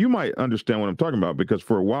leg. Now, you might understand what I'm talking about, because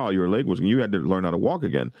for a while you had to learn how to walk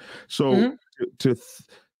again. So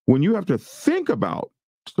when you have to think about,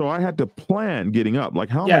 so I had to plan getting up. Like,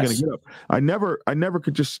 how am I going to get up? I never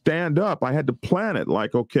could just stand up. I had to plan it.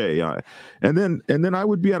 Like, okay, and then I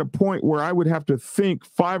would be at a point where I would have to think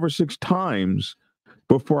 5 or 6 times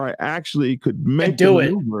before I actually could make the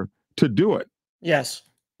maneuver to do it. Yes.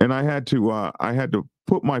 And I had to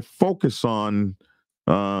put my focus on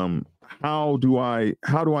how do I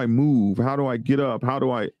move? How do I get up?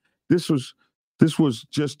 This was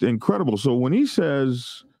just incredible. So when he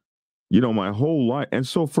says, my whole life. And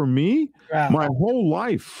so for me, my whole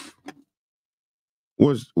life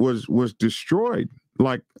was destroyed.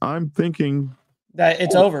 Like, I'm thinking that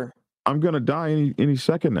it's over. I'm going to die any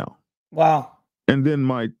second now. Wow. And then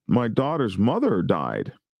my daughter's mother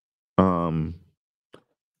died in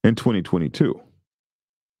 2022.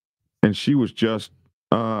 And she was just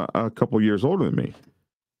a couple years older than me.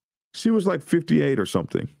 She was like 58 or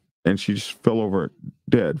something. And she just fell over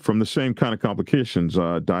dead from the same kind of complications,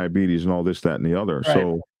 diabetes and all this, that, and the other.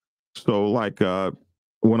 Right. So like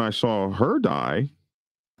when I saw her die,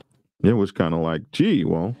 It was kind of like, gee,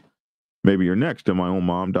 well, maybe you're next. And my own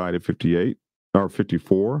mom died at 58 or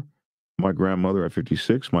 54. My grandmother at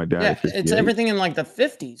 56. My dad Yeah, at 58. it's everything in like the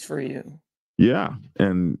 50s for you. Yeah,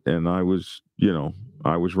 and I was,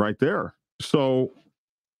 I was right there. So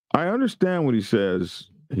I understand what he says.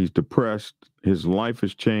 He's depressed. His life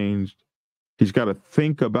has changed. He's got to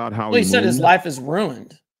think about how He said his life is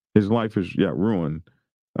ruined. His life is ruined.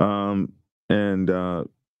 And the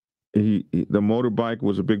motorbike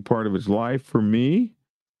was a big part of his life. For me,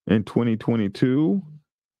 in 2022,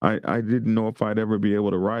 I didn't know if I'd ever be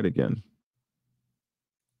able to ride again.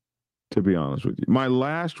 To be honest with you, my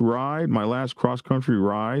last cross country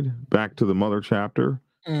ride back to the mother chapter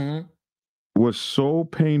was so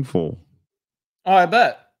painful. Oh, I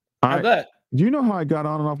bet. I bet. Do you know how I got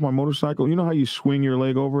on and off my motorcycle? You know how you swing your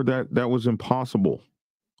leg over? That was impossible.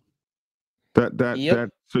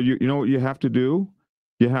 That so you know what you have to do?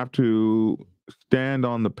 You have to stand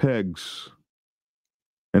on the pegs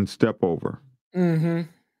and step over.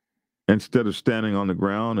 Instead of standing on the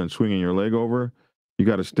ground and swinging your leg over, you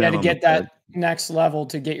got to stand. You got to get that next level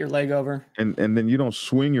to get your leg over. And then you don't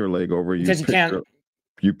swing your leg over. Because you can't.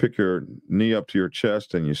 You pick your knee up to your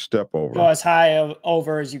chest and you step over. Go as high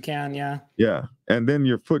over as you can, yeah. Yeah. And then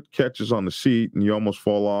your foot catches on the seat and you almost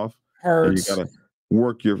fall off. Hurts. And you got to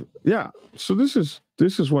work your So this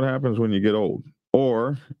is what happens when you get old.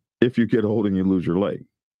 Or if you get old and you lose your leg.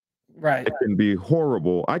 Right. It can be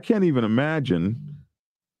horrible. I can't even imagine.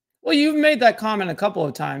 Well, you've made that comment a couple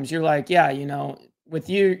of times. You're like, yeah, with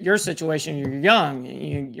your situation, you're young.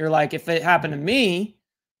 You're like, if it happened to me,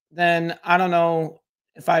 then I don't know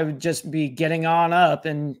if I would just be getting on up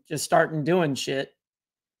and just starting doing shit.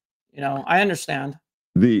 I understand.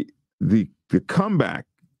 The comeback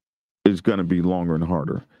is going to be longer and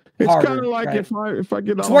harder. It's kind of like if I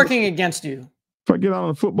get it's working against you. If I get out on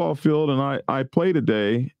the football field and I play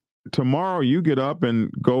today, tomorrow you get up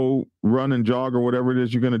and go run and jog or whatever it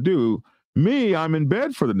is you're going to do. Me, I'm in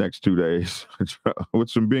bed for the next 2 days with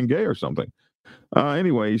some being gay or something.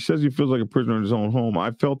 Anyway, he says he feels like a prisoner in his own home.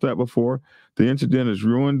 I felt that before. The incident has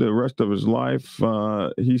ruined the rest of his life.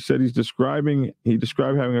 He said he described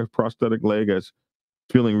having a prosthetic leg as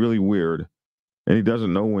feeling really weird, and he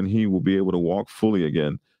doesn't know when he will be able to walk fully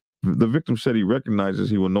again. The victim said he recognizes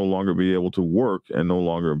he will no longer be able to work and no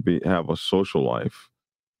longer have a social life.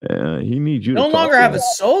 He needs you to talk to him. A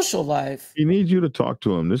social life. He needs you to talk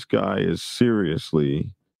to him. This guy is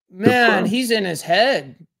seriously depressed. He's in his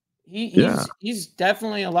head. He's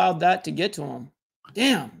definitely allowed that to get to him.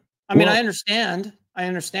 Damn. I mean, I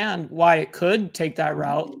understand why it could take that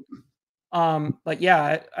route. But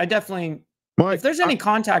yeah, I definitely. Mike, if there's any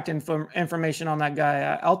contact information on that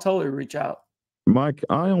guy, I'll totally reach out. Mike,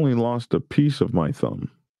 I only lost a piece of my thumb,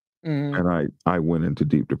 and I went into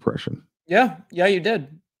deep depression. Yeah, you did.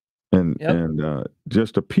 And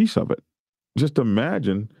just a piece of it. Just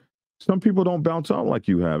imagine, some people don't bounce out like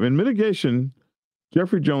you have. In mitigation,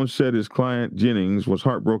 Jeffrey Jones said his client Jennings was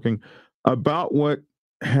heartbroken about what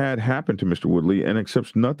had happened to Mr. Woodley and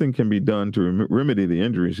accepts nothing can be done to remedy the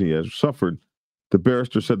injuries he has suffered. The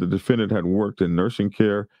barrister said the defendant had worked in nursing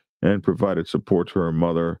care and provided support to her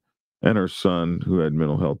mother and her son who had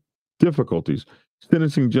mental health difficulties.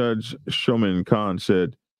 Sentencing Judge Shoman Khan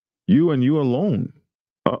said, you and you alone.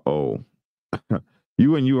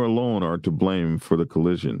 You and you alone are to blame for the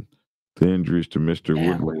collision. The injuries to Mr.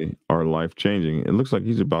 Woodley are life-changing. It looks like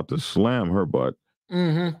he's about to slam her butt.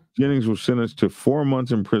 Jennings was sentenced to 4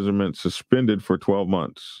 months imprisonment, suspended for 12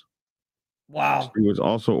 months. Wow. He was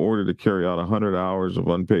also ordered to carry out 100 hours of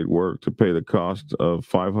unpaid work to pay the cost of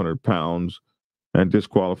 500 pounds and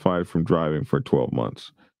disqualified from driving for 12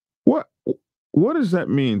 months. What does that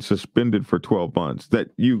mean, suspended for 12 months?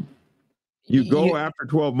 That you go after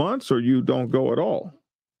 12 months or you don't go at all?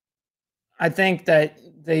 I think that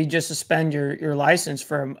they just suspend your license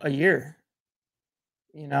for a year.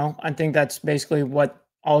 I think that's basically what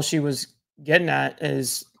all she was getting at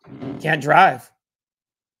is you can't drive.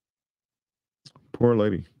 Poor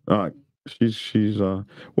lady. She's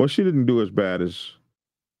well, she didn't do as bad as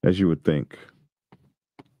you would think.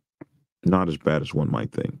 Not as bad as one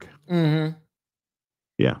might think.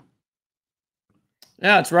 Yeah.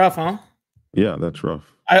 Yeah, it's rough, huh? Yeah, that's rough.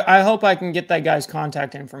 I hope I can get that guy's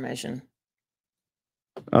contact information.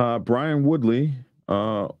 Brian Woodley,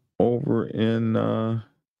 over in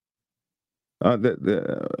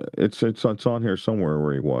it's on here somewhere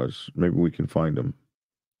where he was. Maybe we can find him.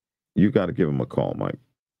 You got to give him a call, Mike.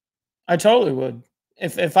 I totally would.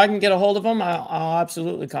 If I can get a hold of him, I'll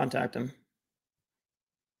absolutely contact him.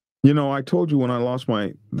 I told you when I lost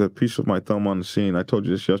the piece of my thumb on the scene, I told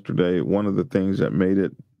you this yesterday, one of the things that made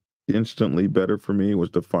it instantly better for me was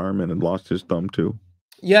the fireman had lost his thumb too.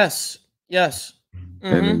 Yes. Yes.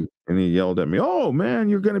 Mm-hmm. And he yelled at me, "Oh man,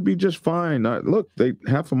 you're going to be just fine." Look,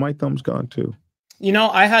 half of my thumb's gone too. You know,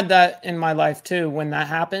 I had that in my life too. When that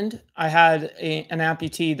happened, I had an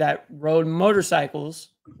amputee that rode motorcycles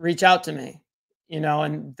reach out to me, you know,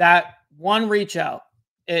 and that one reach out,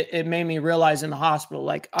 it made me realize in the hospital,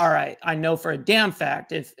 like, all right, I know for a damn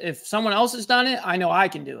fact, if someone else has done it, I know I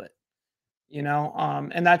can do it, you know,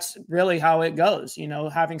 and that's really how it goes, you know,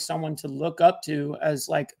 having someone to look up to as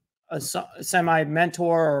like a semi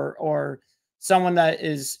mentor or someone that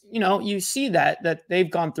is, you know, you see that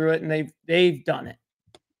they've gone through it and they've done it,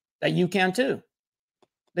 that you can too.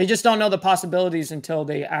 They just don't know the possibilities until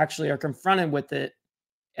they actually are confronted with it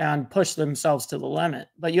and push themselves to the limit.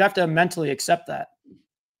 But you have to mentally accept that.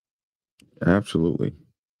 Absolutely.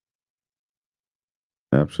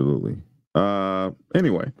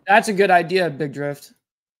 Anyway, that's a good idea, Big Drift.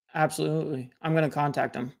 Absolutely. I'm going to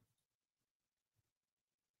contact him.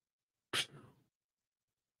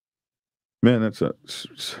 Man, that's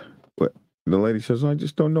what the lady says. I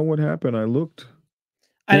just don't know what happened. I looked.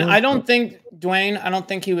 And I don't think, Dwayne, I don't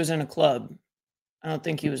think he was in a club. I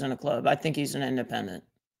think he's an independent.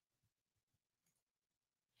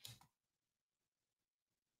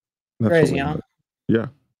 That's crazy, huh? Yeah.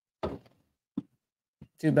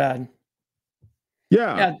 Too bad.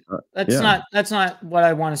 Yeah. That's not what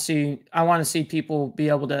I want to see. I want to see people be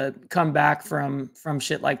able to come back from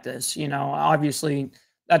shit like this. You know, obviously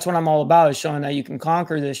that's what I'm all about, is showing that you can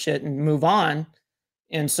conquer this shit and move on.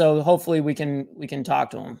 And so hopefully we can talk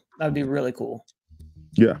to them. That'd be really cool.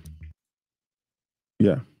 Yeah.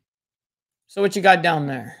 Yeah. So what you got down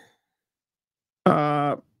there?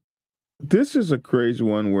 This is a crazy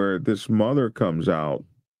one where this mother comes out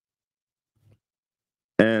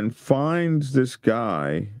and finds this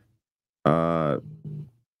guy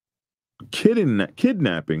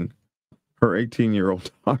kidnapping her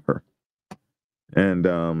 18-year-old daughter. And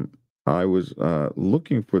I was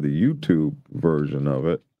looking for the YouTube version of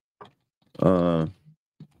it. The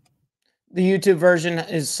YouTube version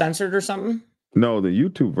is censored or something? No, the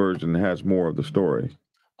YouTube version has more of the story.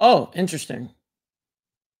 Oh, interesting.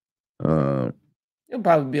 You'll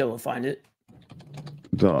probably be able to find it.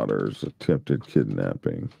 Daughter's attempted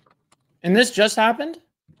kidnapping. And this just happened?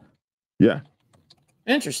 Yeah.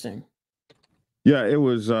 Interesting. Yeah, it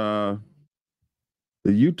was the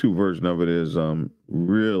YouTube version of it is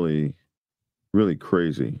really, really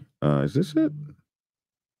crazy. Is this it? Let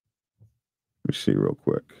me see real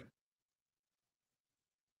quick.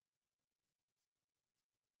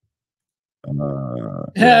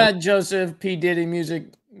 Joseph P. Diddy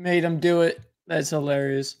music made him do it. That's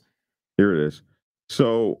hilarious. Here it is.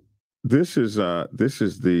 So this is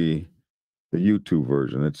the YouTube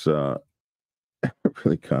version. It's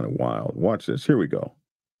really kind of wild. Watch this. Here we go.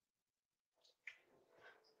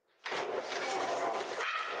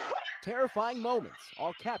 Terrifying moments,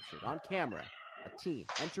 all captured on camera. A teen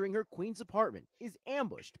entering her queen's apartment is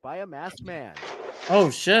ambushed by a masked man. Oh,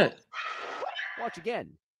 shit. Watch again.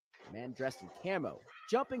 A man dressed in camo,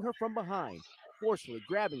 jumping her from behind, forcefully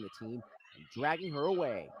grabbing the teen and dragging her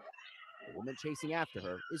away. The woman chasing after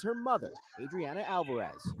her is her mother, Adriana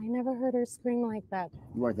Alvarez. I never heard her scream like that.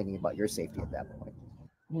 You weren't thinking about your safety at that point.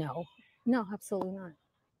 No, absolutely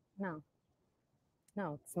not.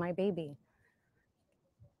 No, it's my baby.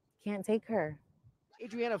 Can't take her.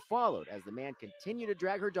 Adriana followed as the man continued to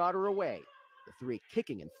drag her daughter away, the three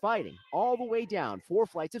kicking and fighting all the way down 4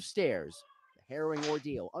 flights of stairs. The harrowing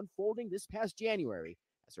ordeal unfolding this past January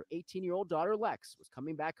as her 18-year-old daughter Lex was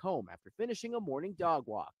coming back home after finishing a morning dog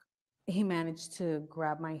walk. He managed to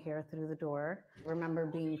grab my hair through the door. I remember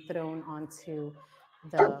being thrown onto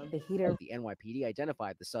the heater. The NYPD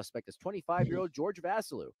identified the suspect as 25-year-old George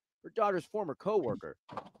Vasilou, her daughter's former co-worker.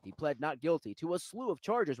 He pled not guilty to a slew of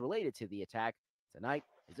charges related to the attack. Tonight,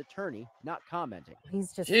 his attorney not commenting.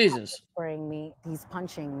 He's just spraying me. He's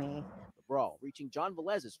punching me. The brawl reaching John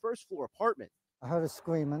Velez's first-floor apartment. I heard her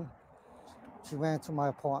screaming. She ran to my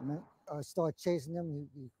apartment. I started chasing him.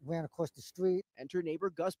 He ran across the street. Enter neighbor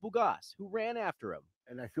Gus Bugas, who ran after him.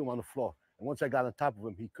 And I threw him on the floor. And once I got on top of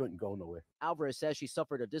him, he couldn't go nowhere. Alvarez says she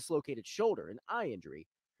suffered a dislocated shoulder and eye injury.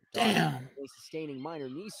 Damn. Sustaining minor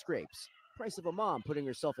knee scrapes. Price of a mom putting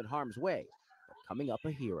herself in harm's way, but coming up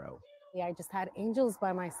a hero. Yeah, I just had angels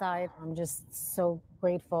by my side. I'm just so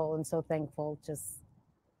grateful and so thankful just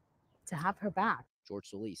to have her back. George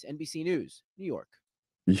Solis, NBC News, New York.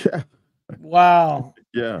 Yeah. Wow.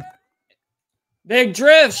 Yeah. Big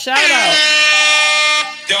Drift, shout out.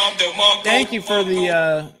 Thank you for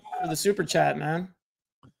the super chat, man.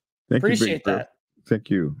 Thank Appreciate you, that. Thank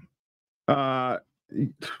you.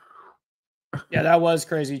 Yeah, that was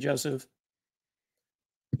crazy, Joseph.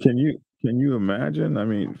 Can you imagine? I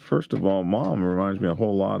mean, first of all, mom reminds me a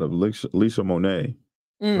whole lot of Lisa Monet,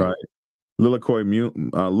 right? Lilikoi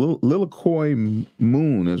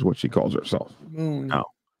Moon is what she calls herself. Moon. Now,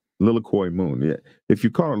 Lilikoi Moon. Yeah. If you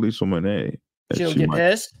call her Lisa Monet, she'll get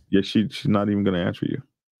pissed. Yeah, she's not even going to answer you.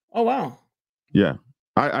 Oh wow. Yeah,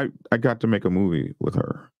 I got to make a movie with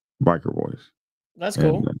her, Biker Boys. That's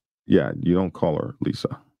cool. Yeah, you don't call her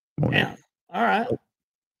Lisa Monet. Yeah. All right.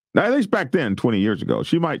 Now, at least back then, 20 years ago,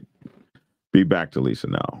 she might be back to Lisa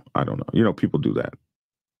now. I don't know. You know, people do that.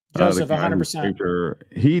 Joseph, 100%.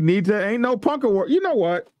 He needs a Ain't No Punk Award. You know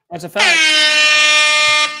what? That's a fact.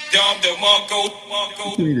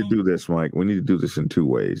 We need to do this, Mike. We need to do this in two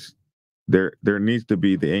ways. There needs to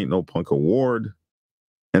be the Ain't No Punk Award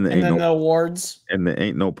and the awards and the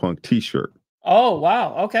Ain't No Punk T-shirt. Oh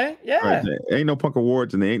wow. Okay. Yeah. Right, the Ain't No Punk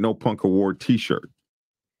Awards and the Ain't No Punk Award T-shirt.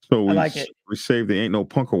 So I like it. We save the Ain't No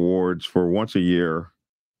Punk Awards for once a year,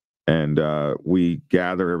 and we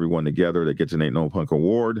gather everyone together that gets an Ain't No Punk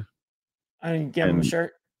Award. I mean, give them a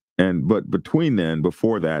shirt. But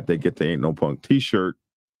before that, they get the Ain't No Punk T-shirt.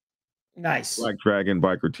 Nice. Black Dragon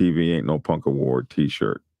Biker TV Ain't No Punk Award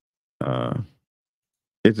T-shirt.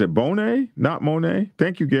 Is it Bonet? Not Monet.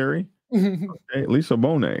 Thank you, Gary. Okay, Lisa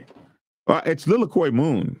Bonet. It's Lilikoi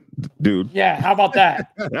Moon, dude. Yeah, how about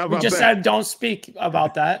that? We just said don't speak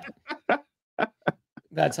about that.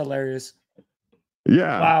 That's hilarious.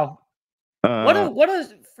 Yeah. Wow. What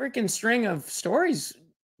a freaking string of stories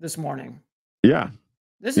this morning. Yeah.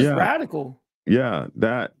 This is radical. Yeah,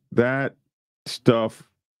 that stuff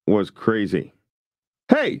was crazy.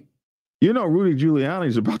 Hey, you know Rudy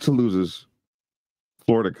Giuliani's about to lose his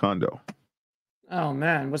Florida condo. Oh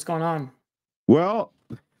man, what's going on? Well,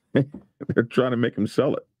 they're trying to make him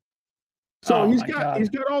sell it. So he's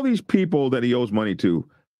got all these people that he owes money to,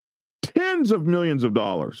 tens of millions of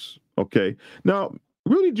dollars. Okay. Now,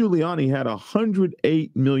 Rudy Giuliani had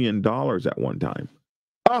 $108 million at one time.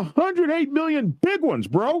 108 million big ones,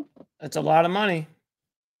 bro. That's a lot of money.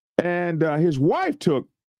 And his wife took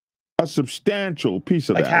a substantial piece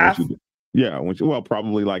of like that. Half? Well,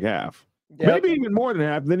 probably like half. Yep. Maybe even more than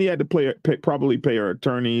half. Then he had to probably pay her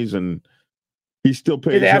attorneys, and he still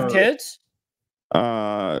pays. Do they have kids?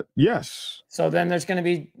 Yes. So then there's going to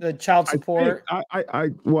be the child support.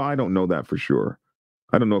 I don't know that for sure.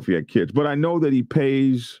 I don't know if he had kids, but I know that he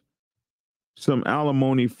pays some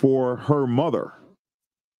alimony for her mother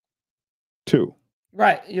too.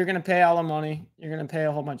 Right. You're going to pay alimony. You're going to pay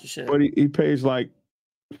a whole bunch of shit. But he pays like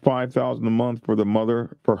 $5,000 a month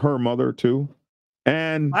for her mother too.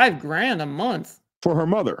 And $5,000 a month for her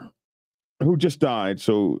mother, who just died.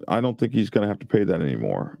 So I don't think he's going to have to pay that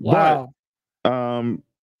anymore. Wow. But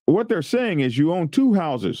what they're saying is you own two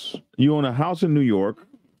houses. You own a house in New York,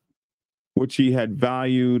 which he had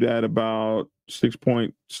valued at about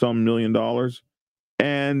 $6 million,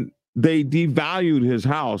 and they devalued his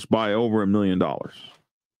house by over $1 million.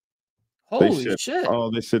 Holy shit.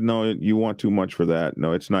 Oh, they said, no, you want too much for that.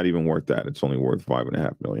 No, it's not even worth that. It's only worth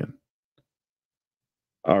 $5.5 million.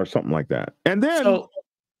 Or something like that. And then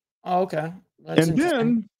okay. That's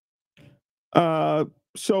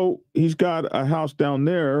so he's got a house down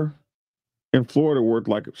there in Florida worth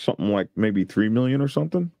like something like maybe $3 million or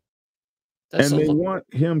something. And they want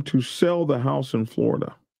him to sell the house in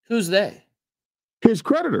Florida. Who's they? His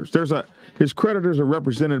creditors. His creditors are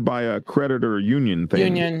represented by a creditor union thing.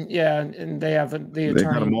 Union, yeah, and they have the attorney. They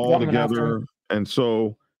got them all together, and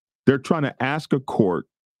so they're trying to ask a court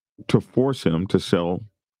to force him to sell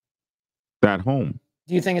that home.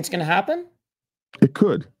 Do you think it's going to happen? It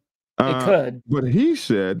could. It could. But he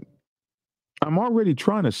said, I'm already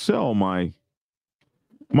trying to sell my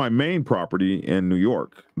main property in New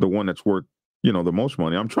York, the one that's worth, the most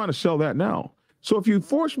money. I'm trying to sell that now. So if you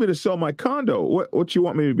force me to sell my condo, what you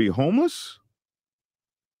want me to be homeless?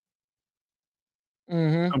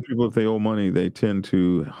 Mm-hmm. Some people, if they owe money, they tend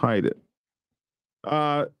to hide it.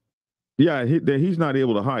 He's not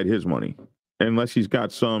able to hide his money unless he's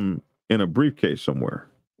got some in a briefcase somewhere.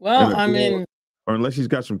 Well, or unless he's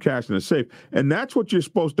got some cash in a safe, and that's what you're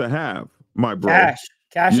supposed to have, my bro.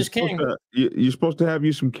 Cash is king. You're supposed to have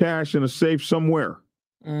some cash in a safe somewhere,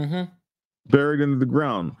 buried into the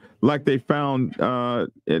ground, like they found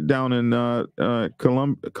down in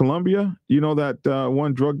Colombia. You know that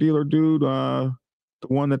one drug dealer dude, the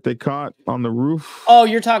one that they caught on the roof. Oh,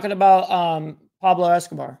 you're talking about Pablo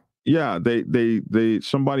Escobar. Yeah,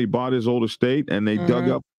 somebody bought his old estate and they dug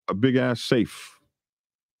up a big ass safe.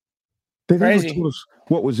 They never told us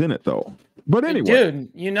what was in it though. But anyway, dude,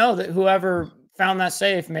 you know that whoever found that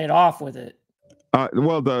safe made off with it.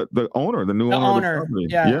 Well, the owner, the new owner of the property.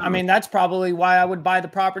 Yeah. I mean, that's probably why I would buy the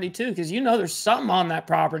property too, because there's something on that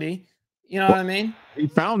property. You know what I mean? He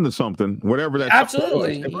found something, whatever that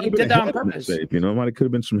absolutely. was. He did that on purpose. Safe, might could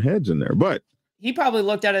have been some heads in there, but he probably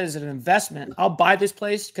looked at it as an investment. I'll buy this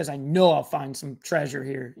place because I know I'll find some treasure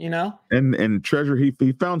here. And treasure. He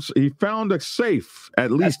found a safe,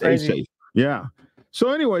 at least a safe. Yeah.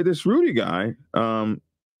 So anyway, this Rudy guy,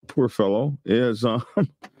 poor fellow, is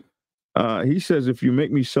he says, if you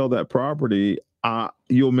make me sell that property,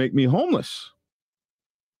 you'll make me homeless.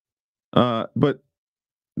 But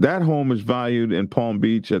that home is valued in Palm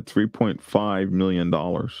Beach at $3.5 million.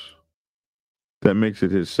 That makes it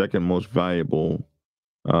his second most valuable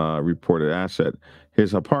reported asset.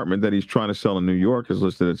 His apartment that he's trying to sell in New York is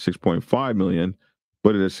listed at $6.5 million,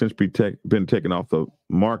 but it has since been taken off the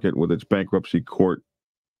market with its bankruptcy court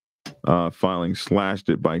filing slashed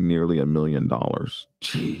it by nearly $1 million.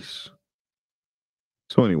 Jeez.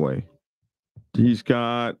 So anyway, he's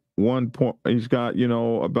got about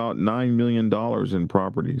 $9 million in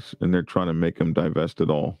properties, and they're trying to make him divest it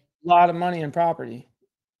all. A lot of money in property.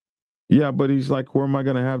 Yeah, but he's like, where am I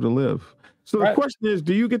going to have to live? So the question is,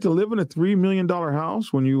 do you get to live in a $3 million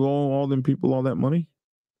house when you owe all them people all that money?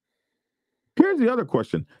 Here's the other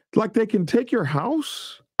question. Like, they can take your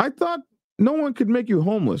house? I thought no one could make you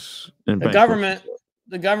homeless. The government,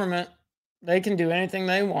 they can do anything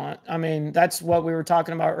they want. I mean, that's what we were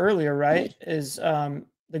talking about earlier, right? Is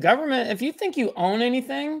the government, if you think you own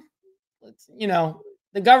anything,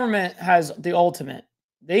 the government has the ultimate.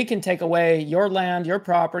 They can take away your land, your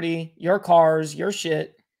property, your cars, your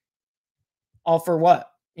shit, all for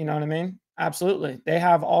what? You know what I mean? Absolutely. They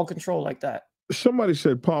have all control like that. Somebody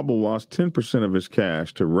said Pablo lost 10% of his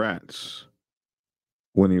cash to rats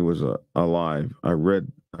when he was alive. I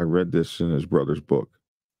read this in his brother's book.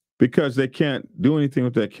 Because they can't do anything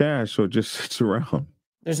with that cash, so it just sits around.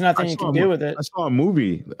 There's nothing you can do with it. I saw a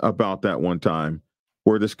movie about that one time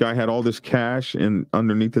where this guy had all this cash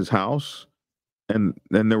underneath his house, and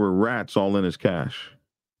then there were rats all in his cash.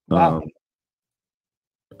 Wow.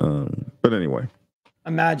 But anyway.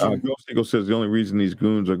 Imagine. Ghost Eagle says the only reason these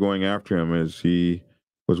goons are going after him is he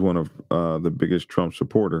was one of the biggest Trump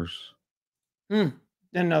supporters. Didn't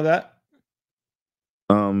know that.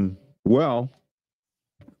 Well,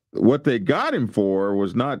 what they got him for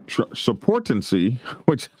was not supportancy,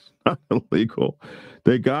 which is not illegal.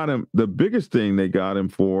 They got him. The biggest thing they got him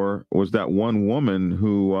for was that one woman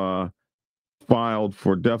who filed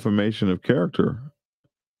for defamation of character.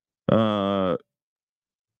 Filed.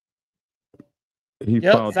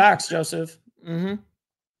 Facts, Joseph. Mm-hmm.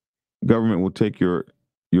 Government will take your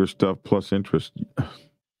stuff plus interest.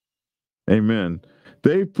 Amen.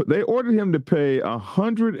 They ordered him to pay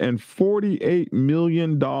 $148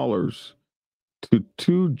 million to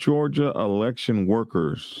 2 Georgia election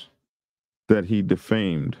workers that he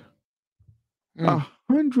defamed.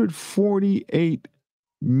 $148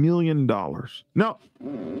 million. Now,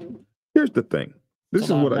 here's the thing. This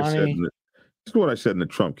is what I said. This is what I said in the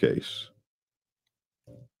Trump case.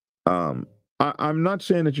 I'm not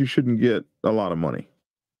saying that you shouldn't get a lot of money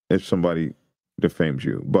if somebody defames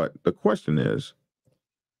you, but the question is,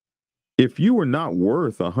 if you were not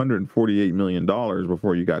worth $148 million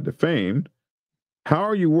before you got defamed, how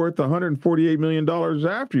are you worth $148 million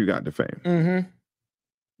after you got defamed? Mm-hmm.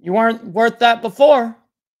 You weren't worth that before.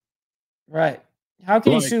 Right. How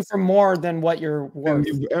can you sue for more than what you're worth?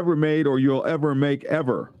 You've ever made or you'll ever make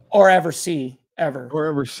ever. Or ever see. Ever. Or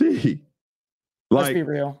ever see. Let's be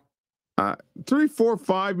real. $3, $4,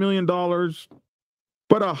 $5 million,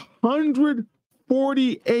 but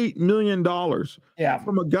 $148 million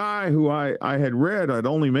from a guy who I had read had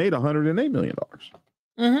only made $108 million.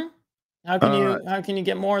 Mm-hmm. How can you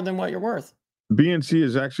get more than what you're worth? BNC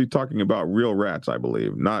is actually talking about real rats, I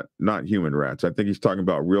believe, not human rats. I think he's talking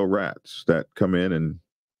about real rats that come in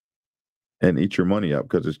and eat your money up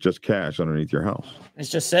because it's just cash underneath your house. It's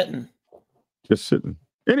just sitting.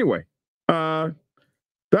 Anyway,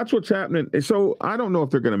 that's what's happening. So I don't know if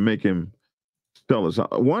they're going to make him sell his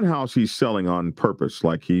one house. He's selling on purpose,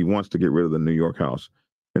 like he wants to get rid of the New York house,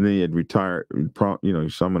 and then he had retired. So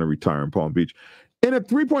I'm going to retire in Palm Beach in a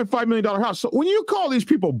 $3.5 million house. So when you call these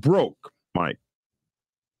people broke, Mike,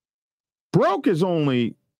 broke is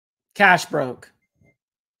only cash broke.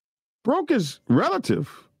 Broke is relative.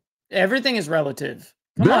 Everything is relative.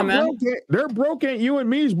 Come on, man. They're broke. Ain't you and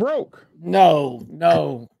me's broke? No.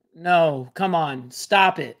 Come on.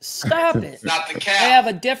 Stop it. It's not the cap. They have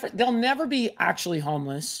a different. They'll never be actually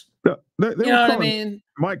homeless. They you know what I mean?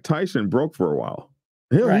 Mike Tyson broke for a while.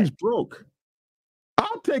 He's broke.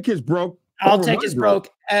 I'll take his broke. I'll take his broke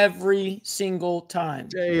every single time.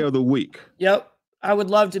 Day of the week. Yep. I would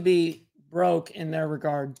love to be broke in their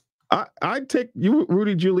regard. I'd take you.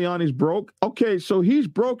 Rudy Giuliani's broke. Okay, so he's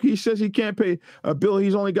broke. He says he can't pay a bill.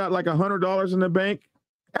 He's only got like $100 in the bank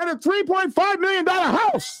and a $3.5 million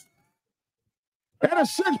house and a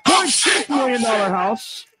 $6.6 million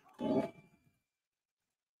house.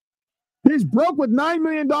 He's broke with $9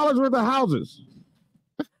 million worth of houses.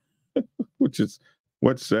 Which is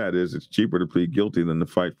what's sad is it's cheaper to plead guilty than to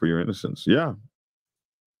fight for your innocence. Yeah.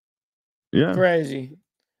 Yeah. Crazy.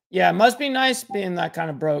 Yeah, it must be nice being that kind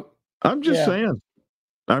of broke. I'm just saying.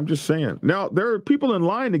 I'm just saying. Now, there are people in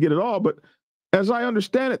line to get it all, but as I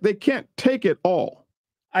understand it, they can't take it all.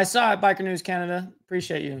 I saw it, Biker News Canada.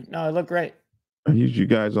 Appreciate you. No, it looked great. I used you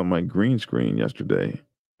guys on my green screen yesterday.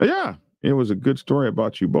 Yeah, it was a good story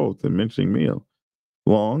about you both and mentioning me.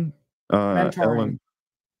 Long, Ellen,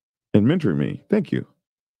 and mentoring me. Thank you.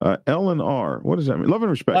 Ellen R. What does that mean? Love and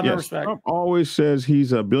respect. Love yes. and respect. Trump always says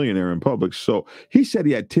he's a billionaire in public. So he said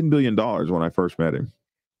he had $10 billion when I first met him.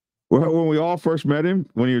 Well, when we all first met him,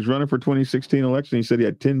 when he was running for 2016 election, he said he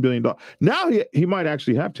had $10 billion. Now he might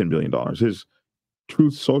actually have $10 billion. His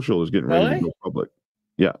Truth Social is getting ready to go public.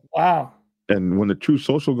 Yeah. Wow. And when the Truth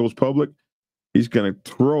Social goes public, he's going to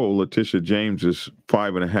throw Letitia James's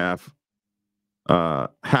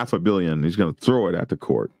 $5.5 billion. He's going to throw it at the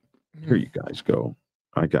court. Here you guys go.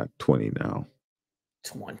 I got 20 now.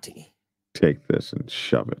 20. Take this and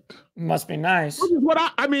shove it. Must be nice. Which is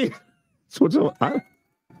what I mean. So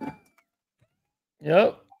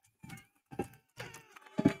yep.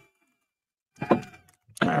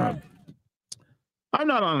 I'm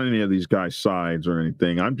not on any of these guys' sides or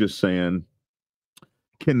anything. I'm just saying,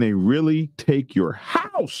 can they really take your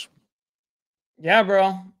house? Yeah,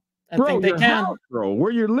 bro. I think they can. House, bro,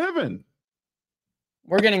 where you're living.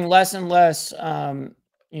 We're getting less and less, where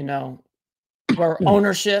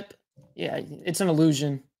ownership. Yeah, it's an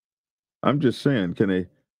illusion. I'm just saying, can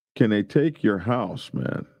they take your house,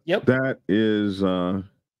 man? Yep. That is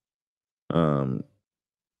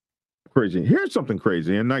crazy. Here's something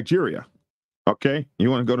crazy in Nigeria. Okay,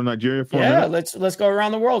 you want to go to Nigeria for a minute? let's go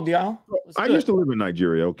around the world, y'all. I used to live in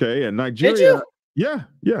Nigeria. Okay, and Nigeria. Did you?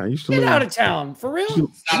 Yeah. I used to Get live out of town for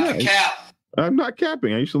real. Stop the cap. I'm not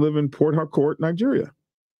capping. I used to live in Port Harcourt, Nigeria.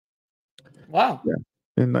 Wow. Yeah,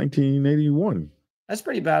 in 1981. That's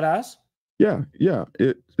pretty badass. Yeah.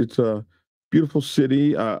 It's a beautiful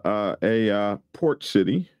city, a port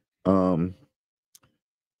city, palm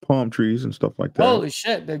trees and stuff like that. Holy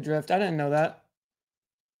shit, Big Drift! I didn't know that.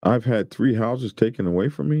 I've had 3 houses taken away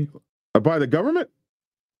from me by the government.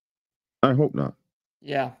 I hope not.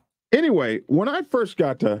 Yeah. Anyway, when I first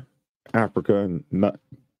got to Africa in the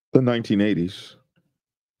 1980s,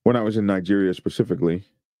 when I was in Nigeria specifically,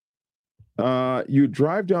 you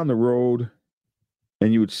drive down the road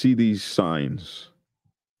and you would see these signs.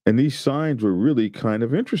 And these signs were really kind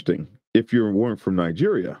of interesting if you weren't from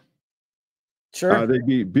Nigeria. Sure. They'd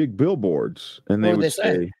be big billboards and they would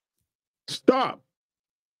say, "Stop.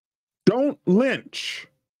 Don't lynch.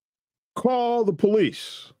 Call the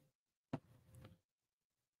police."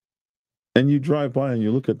 And you drive by and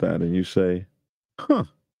you look at that and you say, huh,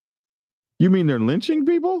 you mean they're lynching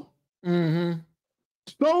people? Mm-hmm.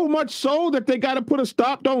 So much so that they got to put a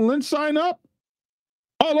 "Stop, Don't Lynch" sign up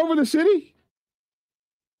all over the city?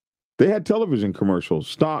 They had television commercials.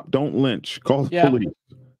 "Stop, don't lynch. Call the police."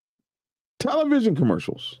 Television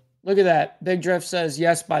commercials. Look at that. Big Drift says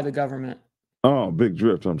yes by the government. Oh, Big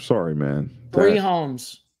Drift. I'm sorry, man. 3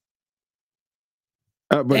 homes.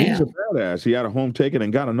 But he's a badass. He had a home taken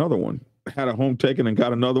and got another one. Had a home taken and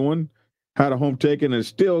got another one. Had a home taken and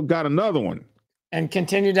still got another one. And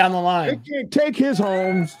continue down the line. They can't take his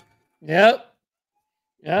homes. Yep.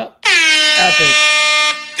 Epic.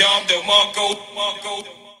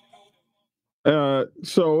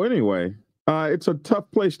 So anyway, it's a tough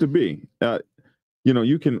place to be.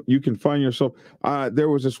 You can find yourself. There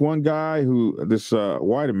was this one guy this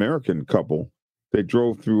white American couple. They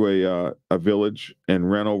drove through a village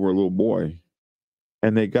and ran over a little boy,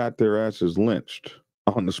 and they got their asses lynched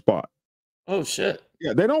on the spot. Oh shit!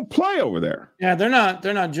 Yeah, they don't play over there. Yeah, they're not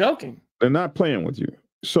joking. They're not playing with you.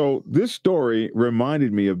 So this story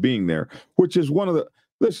reminded me of being there, which is one of the.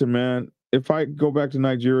 Listen, man, if I go back to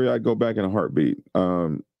Nigeria, I'd go back in a heartbeat.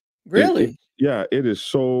 Really? It is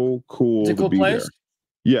so cool to be place?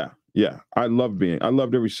 There. Yeah. I loved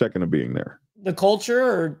every second of being there. The culture,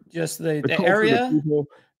 or just the culture, area, the people,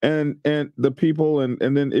 and the people, and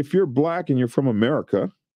then if you're black and you're from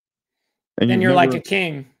America, and you're like a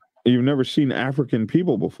king, you've never seen African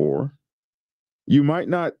people before, you might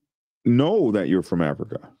not know that you're from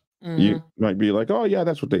Africa. Mm-hmm. You might be like, "Oh yeah,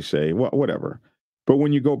 that's what they say." Whatever. But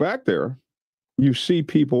when you go back there, you see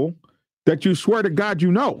people that you swear to God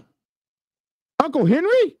you know. Uncle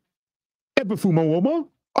Henry?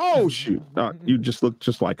 Oh, shoot. You just look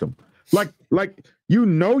just like him. Like you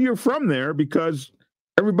know you're from there because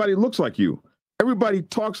everybody looks like you. Everybody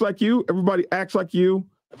talks like you. Everybody acts like you.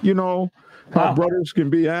 You know, how brothers can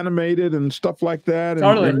be animated and stuff like that.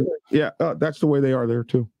 And yeah, that's the way they are there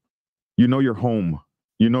too. You know your home.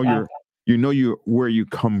 You know where you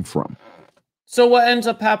come from. So what ends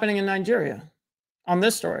up happening in Nigeria on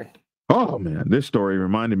this story? Oh man, this story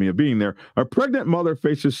reminded me of being there. A pregnant mother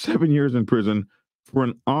faces 7 years in prison for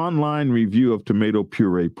an online review of tomato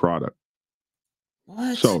puree product.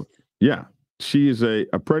 What? So yeah, she is a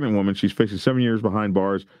pregnant woman. She's facing 7 years behind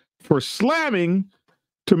bars for slamming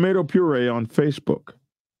tomato puree on Facebook.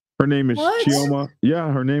 Her name is Chioma.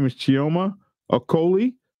 Yeah, her name is Chioma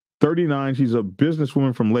Okoli, 39. She's a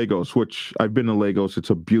businesswoman from Lagos, which I've been to Lagos. It's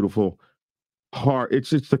a beautiful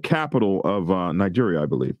it's the capital of Nigeria, I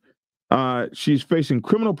believe. She's facing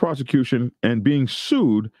criminal prosecution and being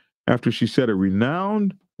sued after she said a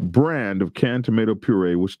renowned brand of canned tomato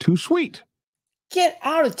puree was too sweet. Get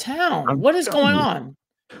out of town. What is going on?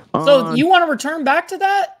 So you want to return back to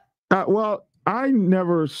that? Well, I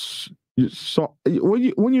never saw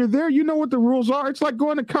when you're there, you know what the rules are. It's like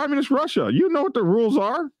going to communist Russia. You know what the rules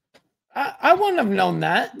are. I wouldn't have known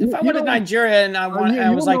that. If I went to Nigeria and I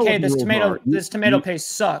was like, hey, this tomato paste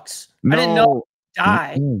sucks. I didn't know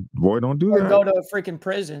die. Boy, don't do or that. Go to a freaking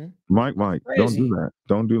prison. Mike, don't do that.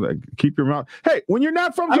 Don't do that. Keep your mouth. Hey, when you're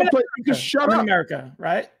not from someplace, you just shut up. In America,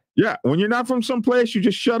 right? Yeah, when you're not from someplace, you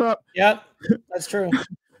just shut up. Yep, that's true. It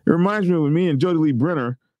reminds me when me and Jody Lee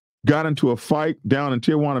Brenner got into a fight down in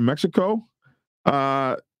Tijuana, Mexico.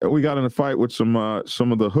 We got in a fight with some of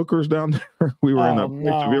the hookers down there. We were in a place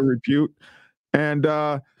of ill repute, and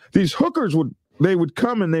these hookers would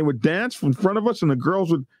come and they would dance in front of us, and the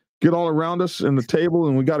girls would get all around us in the table,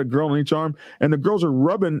 and we got a girl on each arm, and the girls are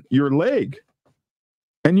rubbing your leg,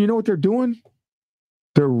 and you know what they're doing?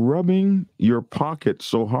 They're rubbing your pocket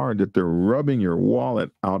so hard that they're rubbing your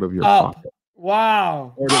wallet out of your pocket.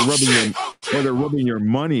 Wow. Or they're rubbing your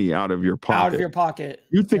money out of your pocket. Out of your pocket.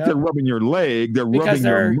 You think they're rubbing your leg, they're rubbing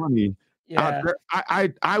your money out there.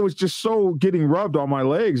 I was just so getting rubbed on my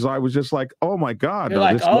legs. I was just like, oh my God. You're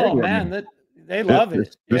like, oh man, they love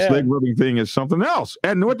it. This leg rubbing thing is something else.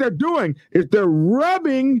 And what they're doing is they're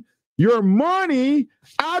rubbing your money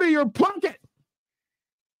out of your pocket.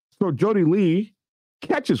 So Jody Lee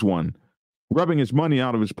catches one rubbing his money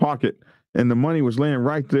out of his pocket, and the money was laying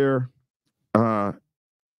right there.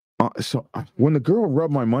 So when the girl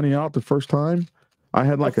rubbed my money out the first time, I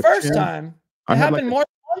had like the first time. It happened more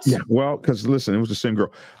than once. Yeah, well, because listen, it was the same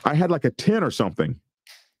girl. I had like a 10 or something,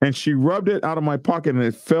 and she rubbed it out of my pocket, and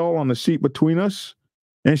it fell on the seat between us.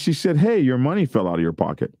 And she said, "Hey, your money fell out of your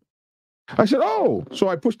pocket." I said, "Oh," so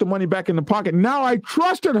I pushed the money back in the pocket. Now I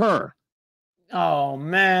trusted her. Oh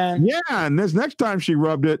man. Yeah, and this next time she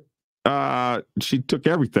rubbed it, she took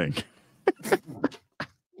everything.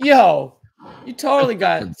 Yo, you totally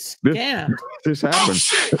got scammed. This happened.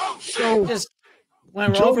 So just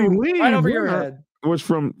went right over your head. Was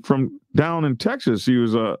from down in Texas. He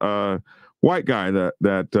was a white guy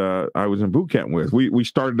that I was in boot camp with. We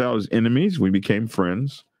started out as enemies. We became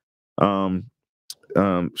friends. So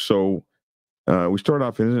we started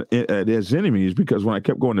off as enemies because when I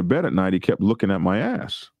kept going to bed at night, he kept looking at my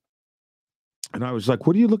ass. And I was like,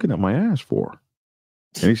 "What are you looking at my ass for?"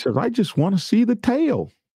 And he says, "I just want to see the tail."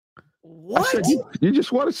 What? I said, you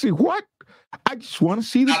just want to see what? I just want to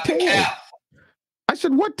see the tail. I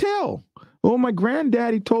said, "What tail?" "Well, my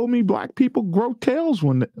granddaddy told me black people grow tails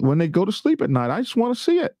when they go to sleep at night. I just want to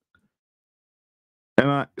see it."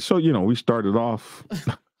 And so we started off.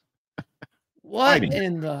 What fighting.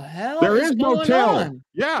 In the hell? There is no tail. On?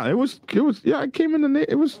 Yeah, it was. Yeah, I came in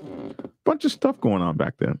it was a bunch of stuff going on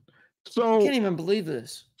back then. So I can't even believe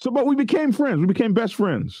this. So, but we became friends. We became best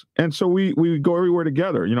friends, and so we would go everywhere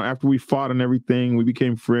together. After we fought and everything, we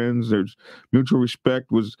became friends. There's mutual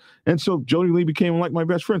respect and so Jody Lee became like my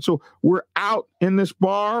best friend. So we're out in this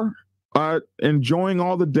bar, enjoying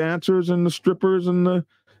all the dancers and the strippers and the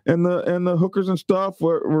hookers and stuff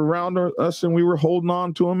were around us, and we were holding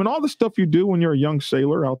on to them and all the stuff you do when you're a young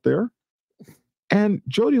sailor out there. And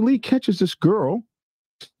Jody Lee catches this girl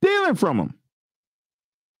stealing from him.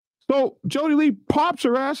 So Jody Lee pops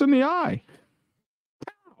her ass in the eye.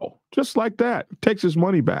 Just like that. Takes his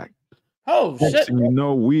money back. Oh, next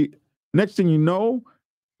shit. Next thing you know,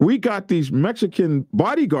 we got these Mexican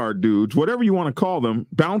bodyguard dudes, whatever you want to call them,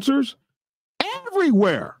 bouncers,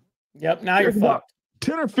 everywhere. Yep, now you're fucked.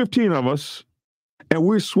 10 or 15 of us, and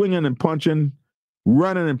we're swinging and punching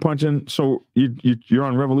running and punching. So you're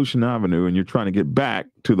on Revolution Avenue and you're trying to get back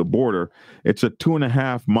to the border. It's a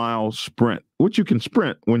 2.5 mile sprint, which you can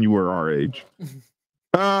sprint when you were our age.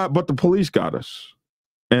 But the police got us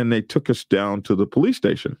and they took us down to the police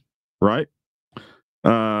station, right?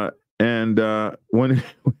 And when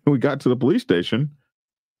we got to the police station,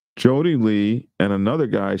 Jody Lee and another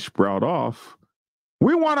guy sprout off,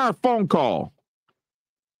 "We want our phone call,"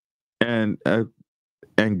 and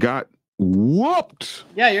got whooped.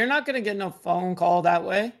 Yeah, you're not gonna get no phone call that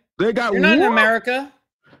way. They got. You're not in America.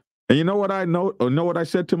 And you know what I know? Know what I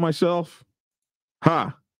said to myself?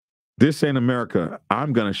 This ain't America.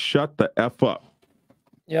 I'm gonna shut the F up.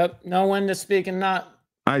 Yep. Know when to speak and not.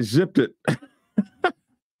 I zipped it.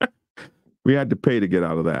 We had to pay to get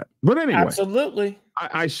out of that. But anyway. Absolutely.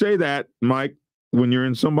 I say that, Mike, when you're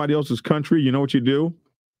in somebody else's country, you know what you do?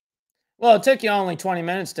 Well, it took you only 20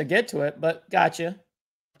 minutes to get to it, but gotcha.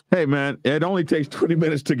 Hey, man, it only takes 20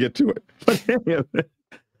 minutes to get to it.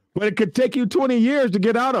 But it could take you 20 years to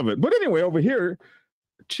get out of it. But anyway, over here,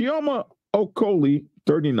 Chioma Okoli,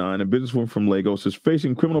 39, a businesswoman from Lagos, is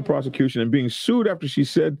facing criminal prosecution and being sued after she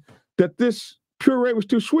said that this puree was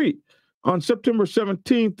too sweet. On September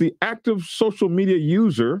 17th, the active social media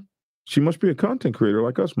user, she must be a content creator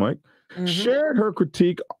like us, Mike, shared her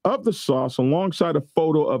critique of the sauce alongside a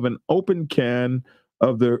photo of an open can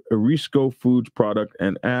of the Erisco Foods product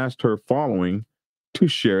and asked her following to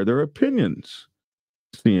share their opinions,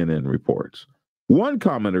 CNN reports. One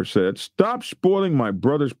commenter said, "Stop spoiling my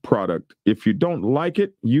brother's product. If you don't like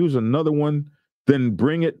it, use another one, then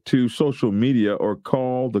bring it to social media or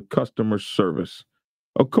call the customer service."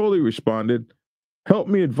 Okoli responded, "Help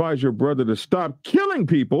me advise your brother to stop killing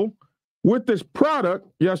people with this product.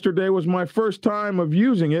 Yesterday was my first time of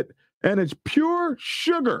using it, and it's pure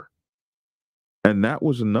sugar." And that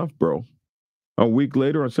was enough, bro. A week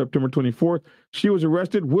later, on September 24th, she was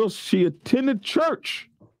arrested while she attended church.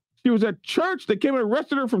 She was at church. They came and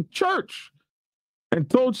arrested her from church and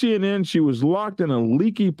told CNN she was locked in a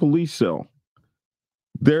leaky police cell.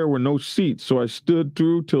 There were no seats, so I stood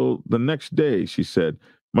through till the next day, she said.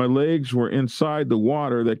 My legs were inside the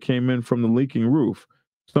water that came in from the leaking roof.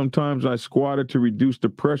 Sometimes I squatted to reduce the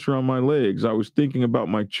pressure on my legs. I was thinking about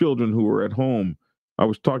my children who were at home. I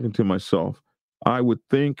was talking to myself. I would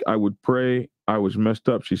think, I would pray. I was messed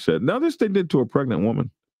up, she said. Now, this they did to a pregnant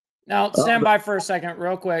woman. Now, stand by for a second,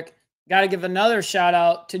 real quick. Got to give another shout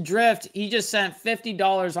out to Drift. He just sent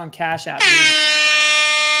 $50 on Cashapp.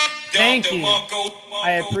 Thank you.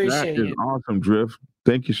 I appreciate it. That is awesome, Drift.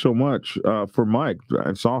 Thank you so much for Mike.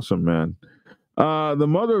 It's awesome, man. The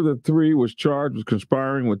mother of the three was charged with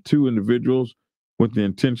conspiring with two individuals with the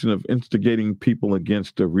intention of instigating people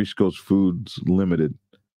against Erisco Foods Limited.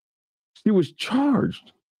 She was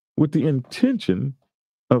charged with the intention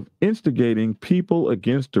of instigating people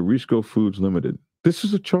against Erisco Foods Limited. This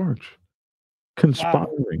is a charge.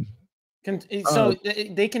 Conspiring. Wow. So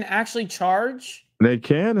they can actually charge? They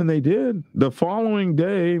can, and they did. The following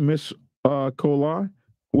day, Miss Kola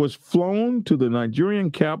was flown to the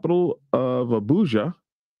Nigerian capital of Abuja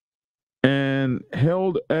and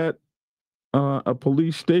held at a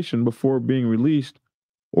police station before being released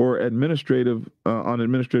or on administrative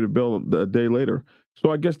bail a day later.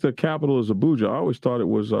 So I guess the capital is Abuja. I always thought it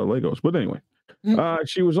was Lagos. But anyway,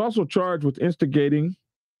 she was also charged with instigating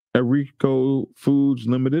Erisco Foods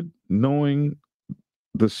Limited, knowing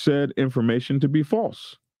the said information to be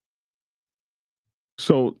false.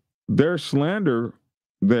 So their slander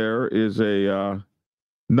there is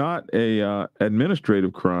not a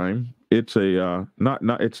administrative crime. It's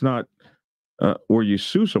it's not where you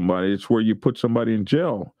sue somebody. It's where you put somebody in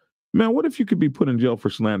jail. Man, what if you could be put in jail for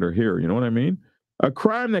slander here? You know what I mean? A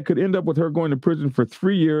crime that could end up with her going to prison for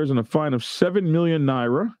 3 years and a fine of 7 million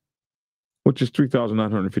naira, which is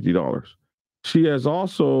 $3,950. She has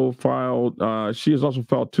also filed 2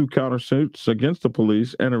 countersuits against the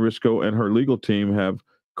police, and Erisco and her legal team have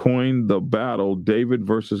coined the battle David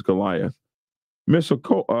versus Goliath. Miss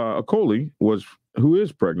Okoli, who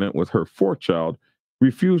is pregnant with her 4th child,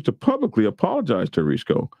 refused to publicly apologize to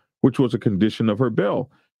Erisco, which was a condition of her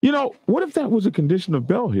bail. You know, what if that was a condition of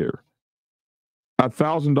bail here?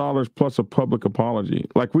 $1,000 plus a public apology.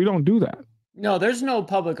 Like, we don't do that. No, there's no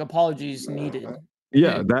public apologies needed.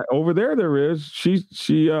 Yeah, that over there is.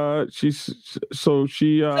 So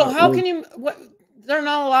how can you? What? They're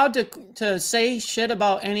not allowed to say shit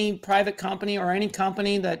about any private company or any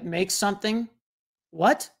company that makes something.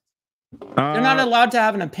 What? They're not allowed to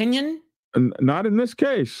have an opinion. Not in this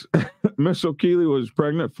case. Miss Okili was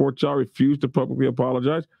pregnant. 4th child, refused to publicly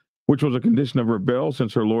apologize, which was a condition of her bail,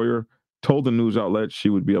 since her lawyer told the news outlet she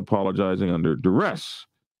would be apologizing under duress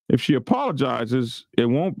If she apologizes, it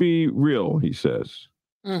won't be real, he says.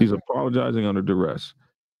 He's apologizing under duress.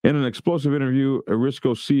 In an explosive interview,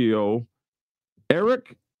 Arisco CEO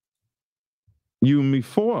Eric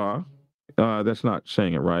Umifoa, that's not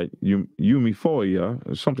saying it right,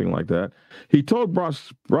 Umifoya, something like that, he told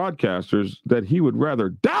broadcasters that he would rather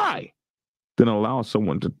die than allow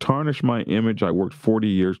someone to tarnish my image I worked 40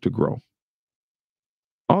 years to grow.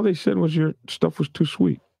 All they said was your stuff was too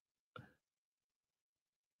sweet.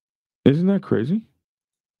 Isn't that crazy?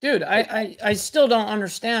 Dude, I still don't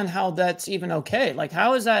understand how that's even okay. Like,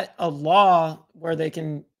 how is that a law where they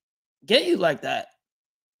can get you like that?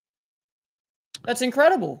 That's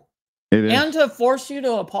incredible. It is. And to force you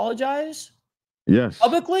to apologize? Yes.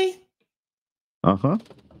 Publicly? Uh-huh.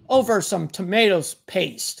 Over some tomatoes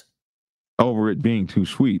paste. Over it being too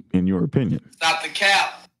sweet, in your opinion. Stop the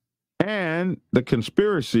cap. And the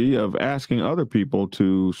conspiracy of asking other people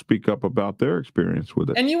to speak up about their experience with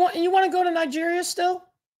it. And you want to go to Nigeria still?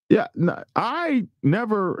 Yeah, no, I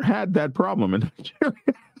never had that problem in Nigeria.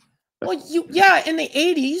 Well, in the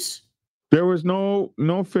 80s. There was no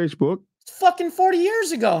Facebook. It's fucking 40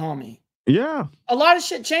 years ago, homie. Yeah. A lot of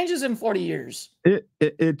shit changes in 40 years.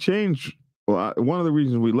 It changed. Well, one of the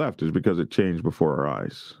reasons we left is because it changed before our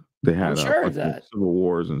eyes. They had sure of that. Civil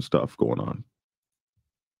wars and stuff going on.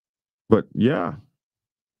 But yeah.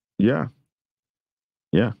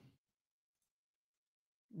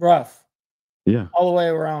 Rough. Yeah. All the way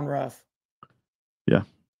around rough. Yeah.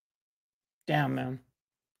 Damn, man.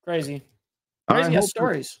 Crazy. Crazy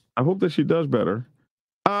stories. I hope that she does better.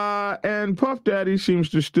 And Puff Daddy seems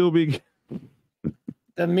to still be.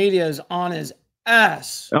 The media is on his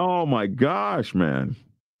ass. Oh my gosh, man.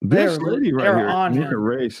 This lady right here, Nika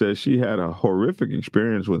Ray, says she had a horrific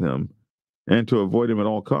experience with him and to avoid him at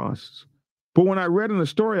all costs. But when I read in the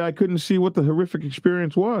story, I couldn't see what the horrific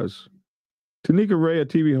experience was. Tanika Ray, a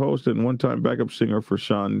TV host and one-time backup singer for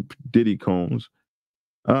Sean Diddy Combs,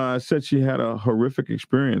 said she had a horrific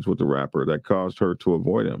experience with the rapper that caused her to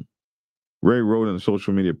avoid him. Ray wrote in a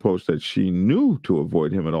social media post that she knew to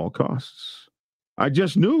avoid him at all costs. I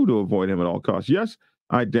just knew to avoid him at all costs. Yes,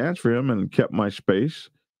 I danced for him and kept my space.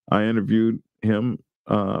 I interviewed him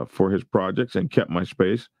for his projects and kept my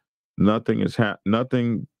space.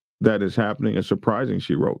 Nothing that is happening is surprising,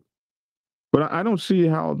 she wrote. But I don't see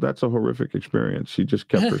how that's a horrific experience. She just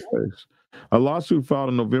kept her space. A lawsuit filed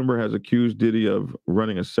in November has accused Diddy of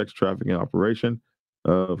running a sex trafficking operation,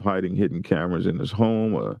 of hiding hidden cameras in his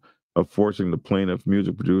home, of forcing the plaintiff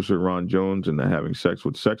music producer Ron Jones into having sex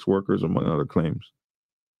with sex workers, among other claims.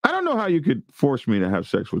 I don't know how you could force me to have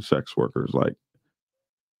sex with sex workers. Like,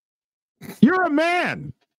 you're a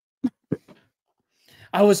man.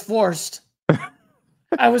 I was forced.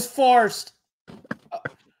 I was forced.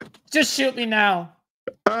 Just shoot me now.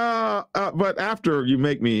 But after you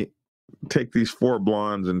make me take these 4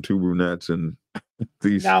 blondes and 2 brunettes and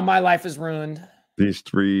these. Now my life is ruined. These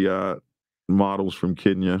 3 models from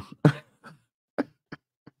Kenya. If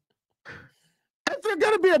they're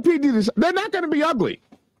going to be a PD, they're not going to be ugly.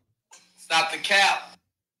 Stop the cap.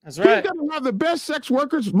 That's right. He's going to have the best sex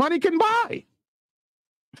workers money can buy.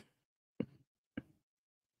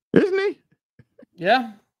 Isn't he?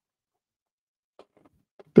 Yeah.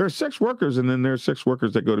 There are sex workers, and then there are sex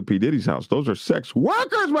workers that go to P. Diddy's house. Those are sex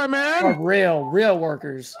workers, my man. Real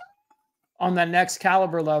workers on that next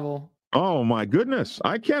caliber level. Oh, my goodness.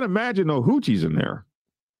 I can't imagine no hoochies in there.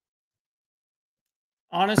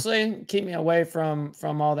 Honestly, keep me away from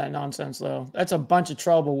all that nonsense, though. That's a bunch of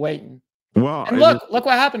trouble waiting. Well, and look what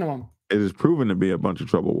happened to him. It is proven to be a bunch of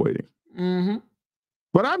trouble waiting. Mm-hmm.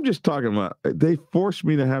 But I'm just talking about, they forced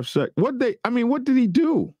me to have sex. What did he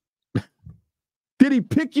do? Did he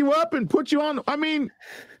pick you up and put you on? I mean,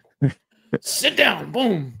 sit down,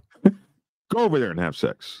 boom. Go over there and have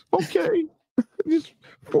sex. Okay. Just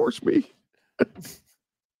force me.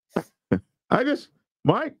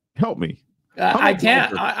 Mike, help me. I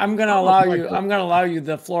can't. I'm going to allow you. I'm going to allow you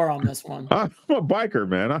the floor on this one. I'm a biker,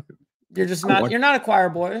 man. You're just not. You're not a choir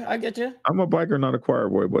boy. I get you. I'm a biker, not a choir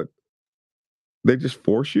boy. But they just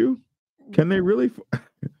force you? Can they really?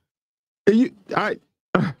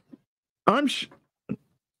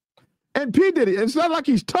 And P. Diddy, it's not like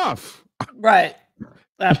he's tough. Right.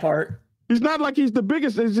 That part. He's not like he's the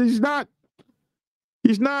biggest. He's not,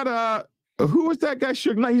 who was that guy,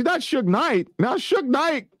 Suge Knight? He's not Suge Knight. Now, Suge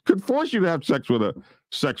Knight could force you to have sex with a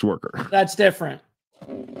sex worker. That's different.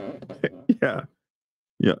 Yeah.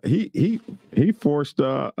 Yeah. He forced,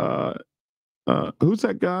 who's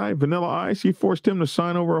that guy? Vanilla Ice. He forced him to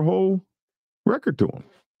sign over a whole record to him.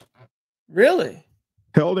 Really?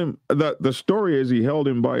 held him. The story is he held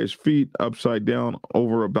him by his feet upside down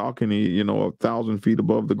over a balcony, 1,000 feet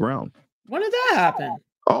above the ground. When did that happen?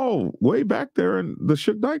 Oh, way back there in the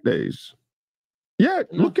Suge Knight days. Yeah,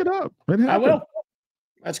 look it up. It happened. I will.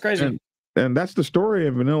 That's crazy. And that's the story.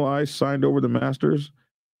 And Vanilla Ice signed over the Masters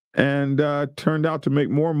and turned out to make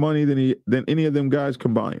more money than any of them guys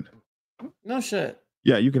combined. No shit.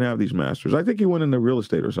 Yeah, you can have these Masters. I think he went into real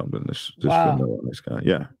estate or something. This wow. Vanilla Ice guy.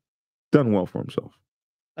 Yeah, done well for himself.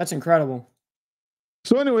 That's incredible.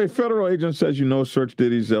 So anyway, federal agents, as you know, searched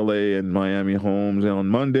Diddy's L.A. and Miami homes on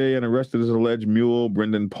Monday and arrested his alleged mule,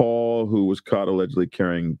 Brendan Paul, who was caught allegedly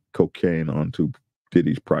carrying cocaine onto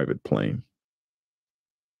Diddy's private plane.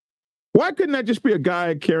 Why couldn't that just be a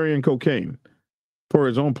guy carrying cocaine for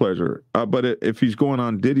his own pleasure? But if he's going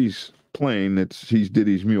on Diddy's plane, he's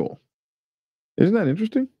Diddy's mule. Isn't that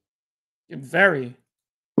interesting? Very.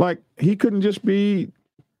 Like, he couldn't just be,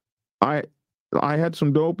 I had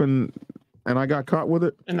some dope and I got caught with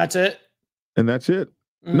it. And that's it? And that's it.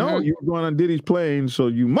 Mm-hmm. No, you were going on Diddy's plane, so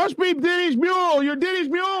you must be Diddy's mule. You're Diddy's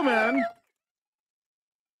mule, man.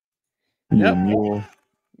 Yep.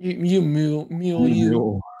 You mule. You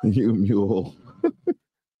mule. You mule.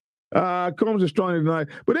 Combs is strongly denied.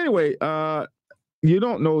 But anyway, you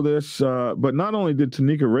don't know this, but not only did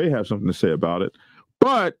Tanika Ray have something to say about it,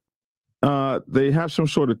 but they have some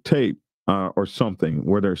sort of tape or something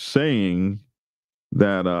where they're saying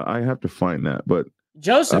that I have to find that. But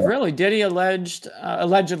Joseph, really, Diddy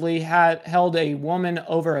allegedly had held a woman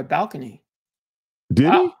over a balcony.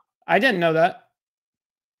 Did he? I didn't know that.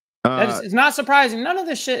 It's not surprising. None of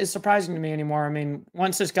this shit is surprising to me anymore. I mean,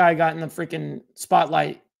 once this guy got in the freaking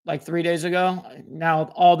spotlight like 3 days ago, now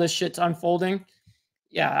all this shit's unfolding.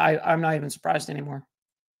 Yeah, I'm not even surprised anymore.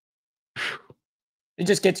 It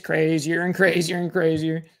just gets crazier and crazier and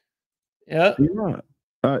crazier. Yep. Yeah.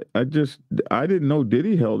 I didn't know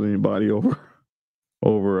Diddy held anybody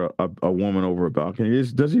over a woman over a balcony.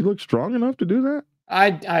 Does he look strong enough to do that?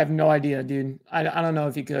 I have no idea, dude. I don't know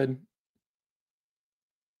if he could.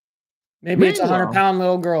 Maybe it's a 100-pound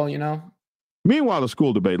little girl, Meanwhile, the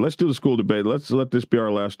school debate. Let's do the school debate. Let's let this be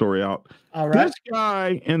our last story out. All right. This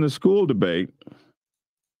guy in the school debate.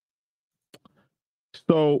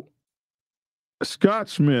 So Scott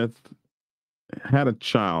Smith had a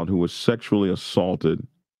child who was sexually assaulted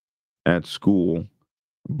at school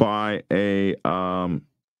by a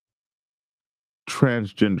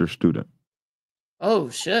transgender student. Oh,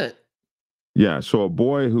 shit. Yeah, so a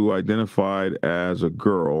boy who identified as a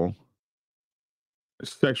girl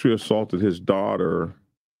sexually assaulted his daughter,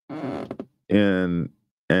 and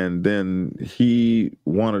then he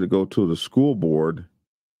wanted to go to the school board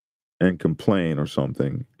and complain or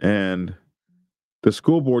something. And the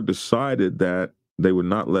school board decided that they would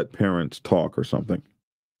not let parents talk or something.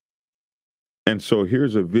 And so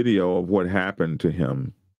here's a video of what happened to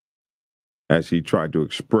him as he tried to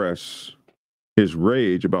express his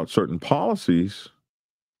rage about certain policies.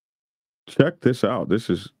 Check this out. This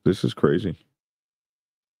is crazy.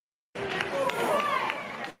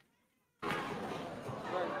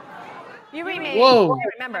 You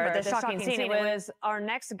remember the shocking scene. It was our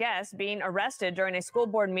next guest being arrested during a school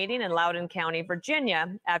board meeting in Loudoun County,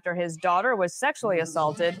 Virginia, after his daughter was sexually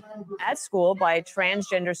assaulted at school by a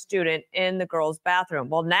transgender student in the girls' bathroom.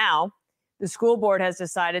 Well, now the school board has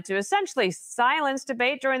decided to essentially silence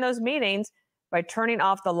debate during those meetings by turning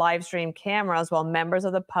off the live stream cameras while members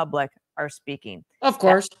of the public are speaking. Of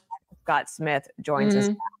course. Scott Smith joins us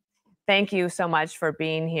now. Thank you so much for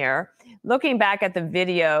being here. Looking back at the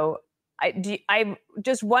video, I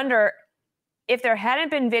just wonder if there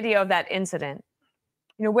hadn't been video of that incident,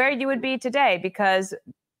 where you would be today, because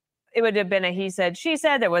it would have been a he said, she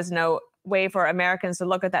said. There was no way for Americans to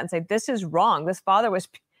look at that and say, this is wrong. This father was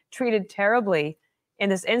treated terribly in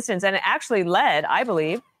this instance. And it actually led, I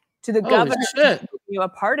believe, to the governor taking a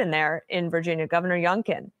part in there in Virginia, Governor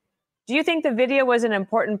Youngkin. Do you think the video was an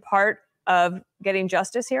important part of getting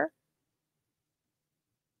justice here?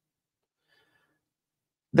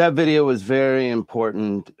 That video was very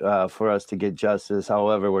important for us to get justice.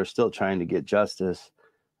 However, we're still trying to get justice.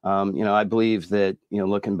 I believe that,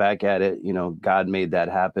 looking back at it, God made that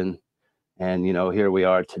happen. And, here we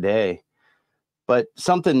are today. But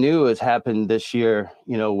something new has happened this year,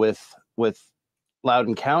 with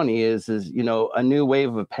Loudoun County is a new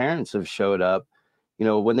wave of parents have showed up.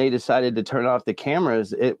 When they decided to turn off the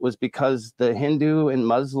cameras, it was because the Hindu and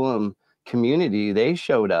Muslim community, they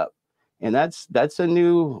showed up. And that's a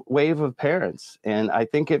new wave of parents. And I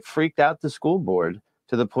think it freaked out the school board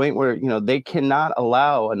to the point where, they cannot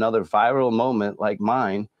allow another viral moment like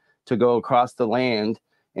mine to go across the land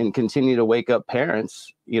and continue to wake up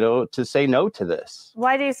parents, to say no to this.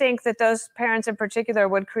 Why do you think that those parents in particular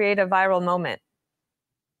would create a viral moment?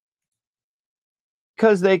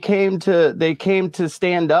 Because they came to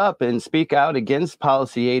stand up and speak out against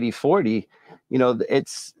policy 8040.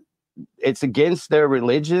 It's against their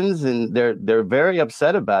religions, and they're very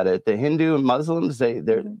upset about it. The Hindu and Muslims, they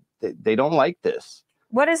don't like this.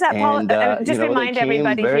 What is that policy? Just remind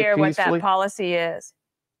everybody here what that policy is.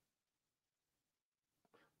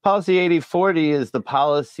 Policy 8040 is the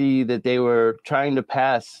policy that they were trying to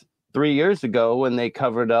pass 3 years ago when they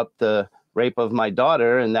covered up the rape of my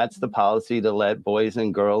daughter, and that's the policy to let boys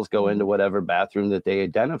and girls go into whatever bathroom that they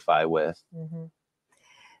identify with.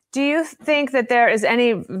 Do you think that there is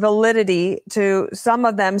any validity to some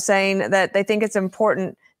of them saying that they think it's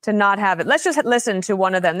important to not have it? Let's just listen to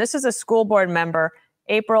one of them. This is a school board member,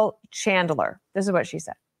 April Chandler. This is what she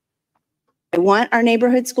said. I want our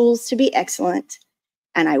neighborhood schools to be excellent,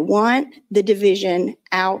 and I want the division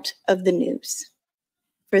out of the news.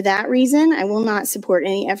 For that reason, I will not support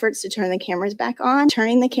any efforts to turn the cameras back on.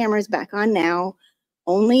 Turning the cameras back on now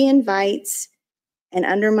only invites and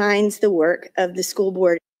undermines the work of the school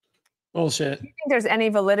board. Bullshit. Do you think there's any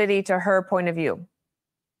validity to her point of view?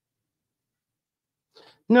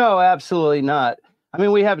 No, absolutely not. I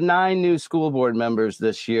mean, we have 9 new school board members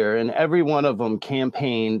this year, and every one of them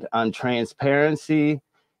campaigned on transparency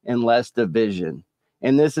and less division.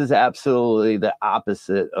 And this is absolutely the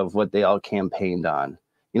opposite of what they all campaigned on.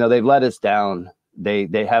 They've let us down.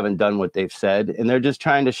 They haven't done what they've said, and they're just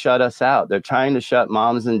trying to shut us out. They're trying to shut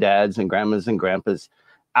moms and dads and grandmas and grandpas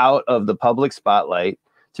out of the public spotlight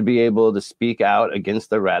to be able to speak out against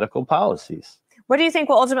their radical policies. What do you think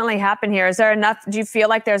will ultimately happen here? Is there enough? Do you feel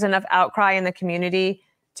like there's enough outcry in the community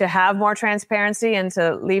to have more transparency and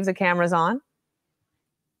to leave the cameras on?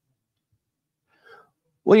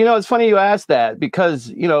 Well, it's funny you asked that,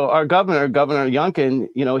 because, our Governor Youngkin,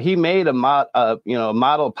 he made a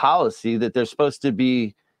model policy that they're supposed to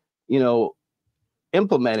be,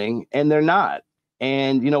 implementing, and they're not.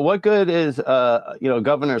 And, what good is,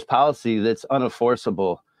 governor's policy that's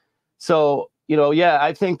unenforceable? So, yeah,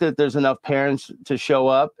 I think that there's enough parents to show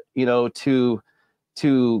up, to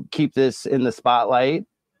keep this in the spotlight.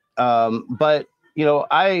 But,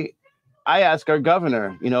 I ask our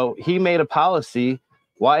governor, he made a policy.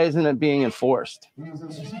 Why isn't it being enforced? And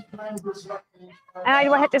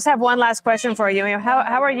I just have one last question for you.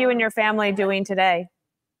 How are you and your family doing today?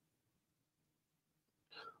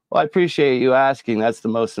 Well, I appreciate you asking. That's the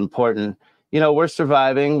most important. We're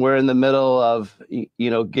surviving. We're in the middle of,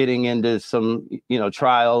 getting into some,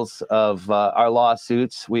 trials of our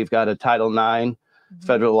lawsuits. We've got a Title IX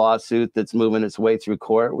federal lawsuit that's moving its way through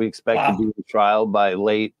court. We expect to be in trial by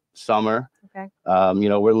late summer. Okay.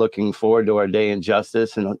 We're looking forward to our day in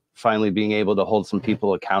justice and finally being able to hold some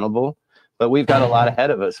people accountable. But we've got a lot ahead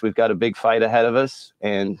of us. We've got a big fight ahead of us,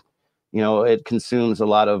 and it consumes a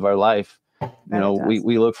lot of our life.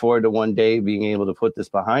 We look forward to one day being able to put this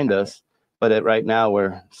behind us, but right now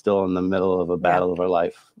we're still in the middle of a battle of our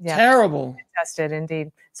life. Yeah. Terrible. Tested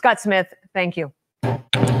indeed. Scott Smith, thank you.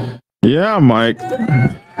 Yeah, Mike.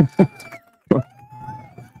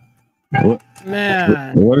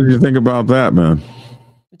 Man, what did you think about that, man?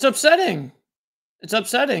 It's upsetting. It's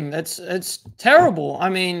upsetting. It's terrible. I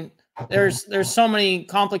mean, there's so many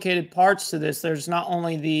complicated parts to this. There's not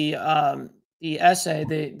only the essay,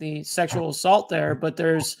 the sexual assault there, but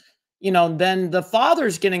there's, then the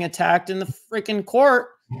father's getting attacked in the freaking court.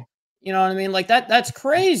 You know what I mean? Like that's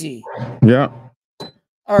crazy. Yeah.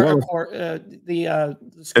 Or court, the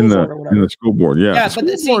school board or whatever. In the school board, yeah. Yeah,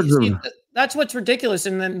 but see, that's what's ridiculous.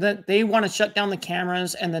 And then that they want to shut down the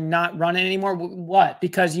cameras and then not run it anymore. What?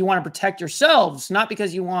 Because you want to protect yourselves, not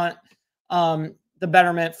because you want the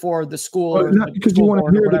betterment for the school. Or not because you want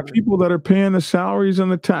to hear the people people that are paying the salaries and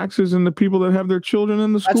the taxes and the people that have their children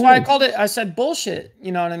in the school. That's why I called it. I said bullshit.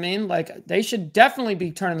 You know what I mean? Like they should definitely be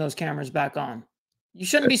turning those cameras back on. You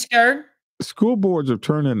shouldn't be scared. School boards have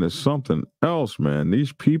turned into something else, man.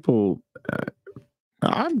 These people.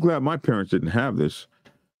 I'm glad my parents didn't have this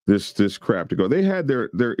crap to go. They had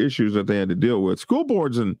their issues that they had to deal with. School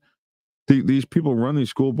boards and these people run these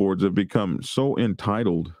school boards have become so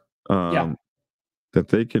entitled that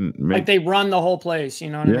they can make, like they run the whole place.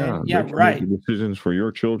 You know what I mean? Yeah, right. Make decisions for your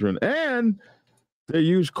children, and they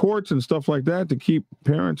use courts and stuff like that to keep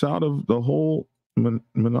parents out of the whole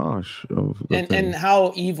menage of and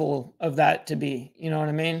how evil of that to be. You know what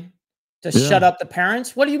I mean? To shut up the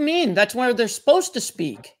parents. What do you mean? That's where they're supposed to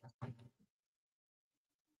speak.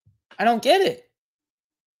 I don't get it.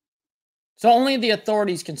 So only the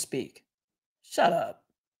authorities can speak. Shut up.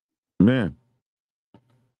 Man.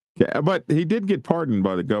 Yeah, but he did get pardoned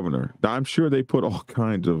by the governor. I'm sure they put all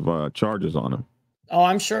kinds of charges on him. Oh,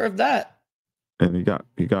 I'm sure of that. And he got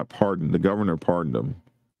pardoned. The governor pardoned him.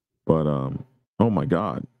 But oh my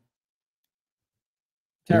God.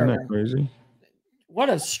 Terrible. Isn't that crazy? What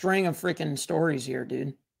a string of freaking stories here,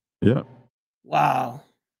 dude. Yeah. Wow.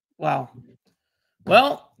 Wow.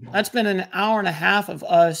 Well, that's been an hour and a half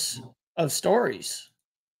of stories.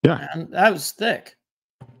 Yeah. Man, that was thick.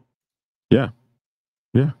 Yeah.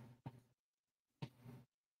 Yeah.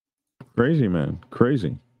 Crazy, man.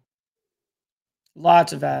 Crazy.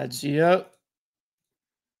 Lots of ads. Yep.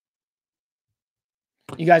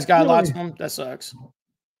 You guys got lots of them? That sucks.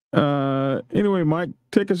 Anyway, Mike,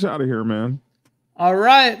 take us out of here, man. All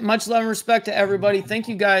right. Much love and respect to everybody. Thank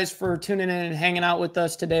you guys for tuning in and hanging out with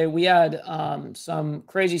us today. We had some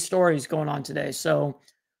crazy stories going on today. So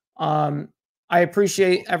I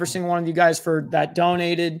appreciate every single one of you guys for that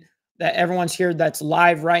donated, that everyone's here that's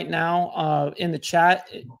live right now in the chat.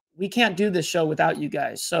 We can't do this show without you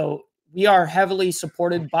guys. So we are heavily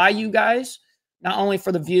supported by you guys, not only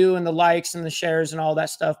for the view and the likes and the shares and all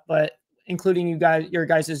that stuff, but including you guys, your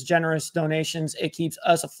guys' generous donations. It keeps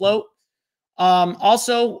us afloat.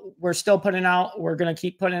 Also, we're still putting out, we're going to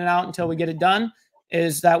keep putting it out until we get it done,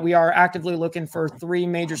 is that we are actively looking for 3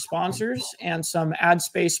 major sponsors and some ad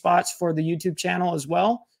space spots for the YouTube channel as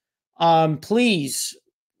well. Please,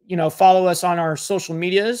 follow us on our social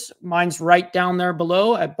medias. Mine's right down there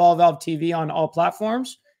below at Ball Valve TV on all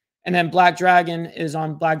platforms. And then Black Dragon is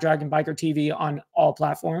on Black Dragon Biker TV on all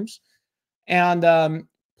platforms. And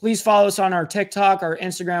please follow us on our TikTok, our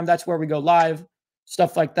Instagram. That's where we go live,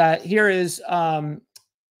 stuff like that. Here is the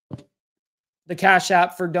Cash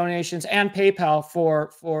App for donations and PayPal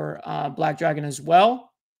for Black Dragon as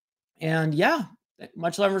well. And yeah,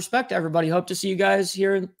 much love and respect to everybody. Hope to see you guys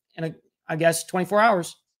here in I guess 24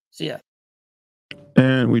 hours. See ya.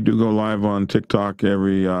 And we do go live on TikTok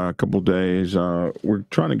every couple days. We're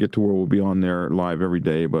trying to get to where we'll be on there live every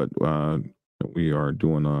day, but we are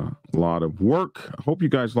doing a lot of work. I hope you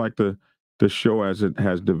guys like the show as it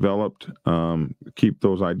has developed. Keep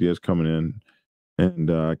those ideas coming in,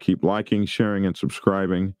 and keep liking, sharing, and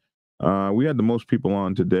subscribing. We had the most people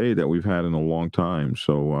on today that we've had in a long time.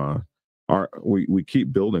 So we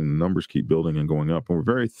keep building. The numbers keep building and going up, and we're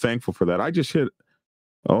very thankful for that. I just hit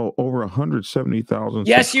over 170,000.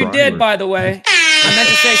 Yes, you did, by the way. I meant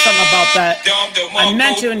to say something about that. I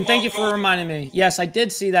meant to, and thank you for reminding me. Yes, I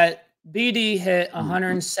did see that. BD hit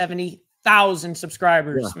 170,000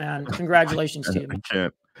 subscribers, man. Congratulations to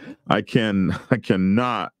you. I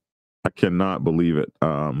cannot believe it.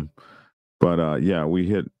 But yeah, we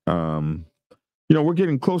hit, we're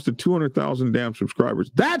getting close to 200,000 damn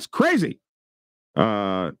subscribers. That's crazy.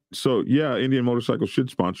 So yeah, Indian Motorcycle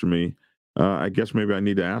should sponsor me. I guess maybe I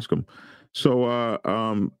need to ask them. So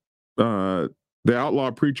the Outlaw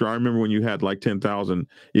Preacher, I remember when you had like 10,000.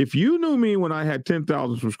 If you knew me when I had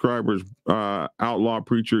 10,000 subscribers, Outlaw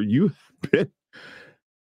Preacher, you've been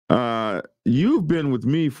with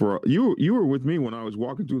me you were with me when I was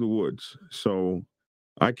walking through the woods. So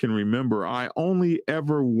I can remember I only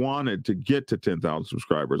ever wanted to get to 10,000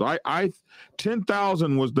 subscribers.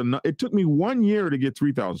 10,000 was it took me 1 year to get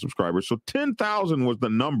 3,000 subscribers. So 10,000 was the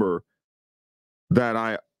number that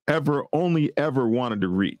I only ever wanted to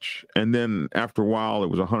reach. And then after a while, it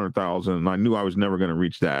was 100,000, and I knew I was never going to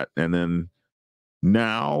reach that. And then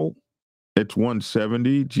now it's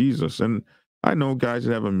 170. Jesus. And I know guys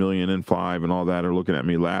that have 1.5 million and all that are looking at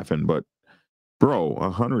me laughing, but bro,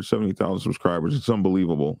 170,000 subscribers. It's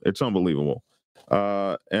unbelievable. It's unbelievable.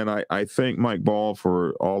 And I thank Mike Ball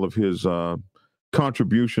for all of his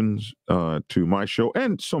contributions to my show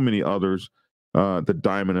and so many others. The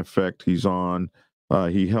Diamond Effect he's on.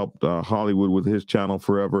 He helped Hollywood with his channel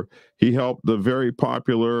forever. He helped the very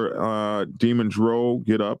popular Demon's Row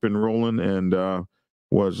get up and rolling, and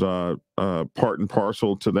was part and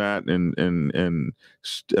parcel to that, and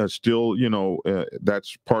still,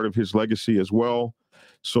 that's part of his legacy as well.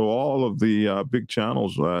 So all of the big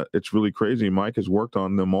channels, it's really crazy. Mike has worked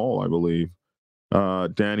on them all, I believe.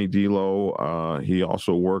 Danny D'Lo, he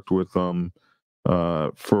also worked with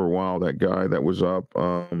for a while, that guy that was up,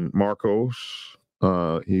 Marcos,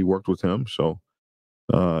 he worked with him. So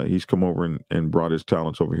he's come over and brought his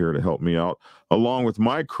talents over here to help me out, along with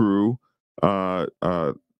my crew,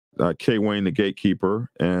 K. Wayne, the Gatekeeper,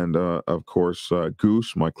 and of course,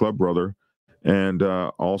 Goose, my club brother, and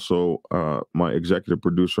also my executive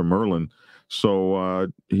producer, Merlin. So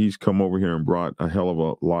he's come over here and brought a hell of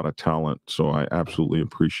a lot of talent. So I absolutely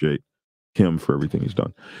appreciate him for everything he's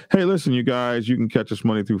done. Hey, listen, you guys, you can catch us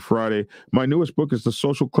Monday through Friday. My newest book is The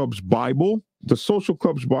Social Club's Bible. The Social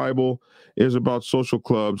Club's Bible is about social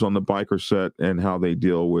clubs on the biker set and how they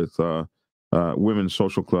deal with women's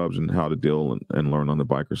social clubs and how to deal and learn on the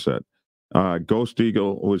biker set. Ghost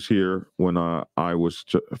Eagle was here when I was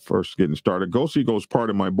first getting started. Ghost Eagle is part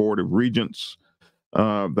of my board of regents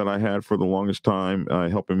that I had for the longest time,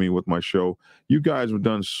 helping me with my show. You guys have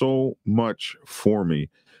done so much for me.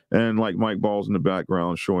 And like Mike Ball's in the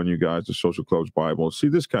background showing you guys the Social Club's Bible. See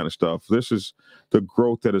this kind of stuff. This is the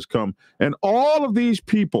growth that has come. And all of these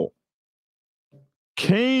people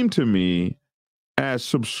came to me as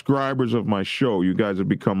subscribers of my show. You guys have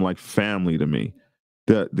become like family to me.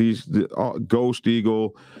 Ghost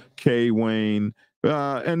Eagle, K Wayne,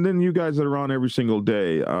 and then you guys that are on every single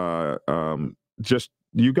day. Just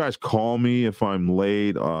you guys call me if I'm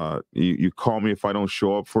late. You call me if I don't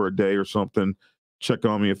show up for a day or something. Check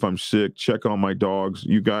on me if I'm sick. Check on my dogs.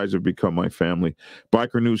 You guys have become my family.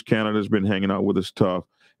 Biker News Canada has been hanging out with us tough.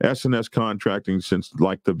 S&S Contracting since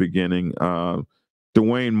like the beginning.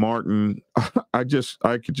 Dwayne Martin. I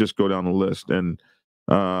could just go down the list. And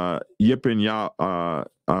Yip and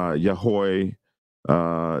Yahoy.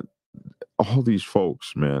 All these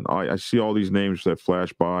folks, man. I see all these names that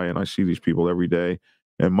flash by, and I see these people every day.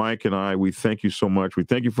 And Mike and I, we thank you so much. We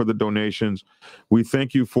thank you for the donations. We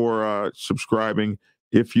thank you for subscribing.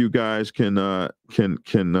 If you guys can go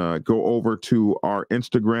over to our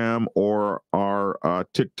Instagram or our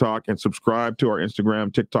TikTok and subscribe to our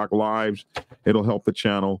Instagram, TikTok lives, it'll help the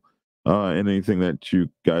channel. And anything that you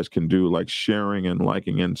guys can do, like sharing and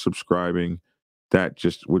liking and subscribing, that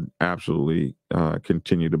just would absolutely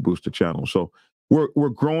continue to boost the channel. So we're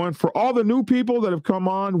growing. For all the new people that have come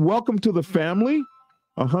on, welcome to the family.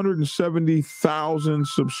 170,000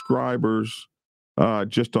 subscribers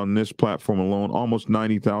just on this platform alone. Almost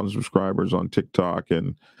 90,000 subscribers on TikTok,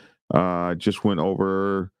 and just went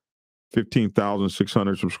over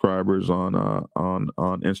 15,600 subscribers on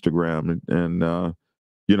Instagram, and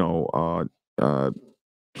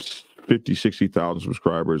 60,000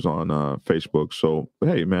 subscribers on Facebook. So,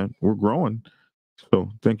 hey, man, we're growing. So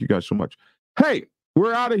thank you guys so much. Hey,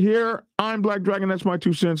 we're out of here. I'm Black Dragon. That's my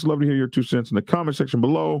 2 cents. Love to hear your 2 cents in the comment section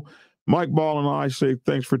below. Mike Ball and I say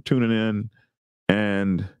thanks for tuning in,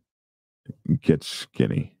 and get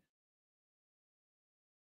skinny.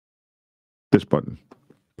 This button.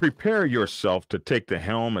 Prepare yourself to take the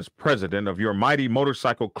helm as president of your mighty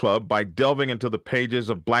motorcycle club by delving into the pages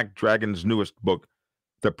of Black Dragon's newest book,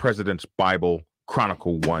 The President's Bible,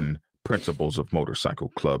 Chronicle 1, Principles of Motorcycle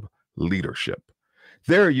Club Leadership.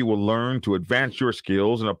 There you will learn to advance your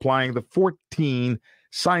skills in applying the 14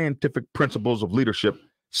 scientific principles of leadership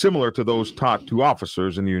similar to those taught to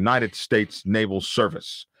officers in the United States Naval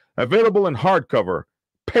Service. Available in hardcover,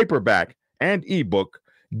 paperback, and ebook.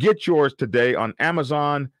 Get yours today on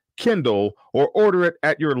Amazon, Kindle, or order it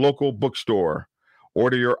at your local bookstore.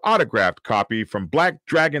 Order your autographed copy from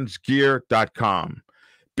blackdragonsgear.com.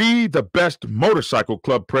 Be the best motorcycle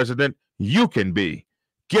club president you can be.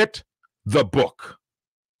 Get the book.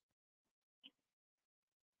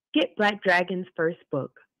 Get Black Dragon's first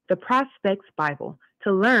book, The Prospect's Bible,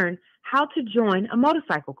 to learn how to join a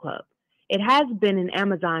motorcycle club. It has been an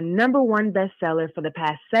Amazon #1 bestseller for the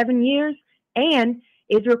past 7 years and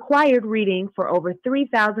is required reading for over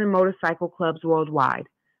 3,000 motorcycle clubs worldwide.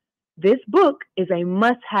 This book is a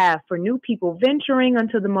must-have for new people venturing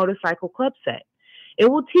onto the motorcycle club set.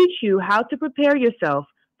 It will teach you how to prepare yourself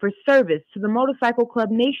for service to the motorcycle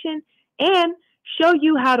club nation and show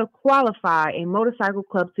you how to qualify a motorcycle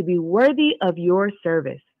club to be worthy of your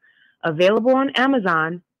service. Available on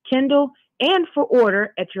Amazon, Kindle, and for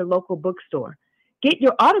order at your local bookstore. Get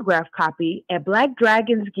your autographed copy at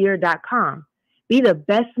blackdragonsgear.com. Be the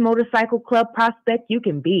best motorcycle club prospect you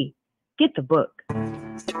can be. Get the book.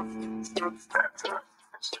 That's it. It's a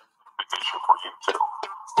issue for you too.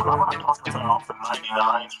 But I want to talk about the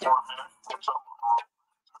 99s for a minute. What's up?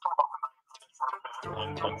 Let's talk about the 99s for a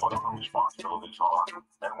minute and what our responsibilities are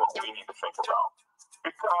and what we need to think about.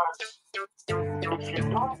 Because if you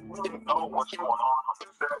don't really know what's going on the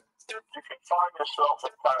set, you can find yourself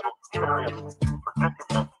in kind of serious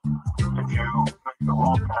predicament if you make the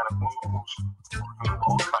wrong kind of moves or do the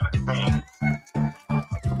wrong kind of thing.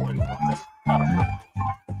 When this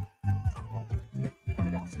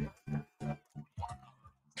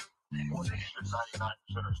what should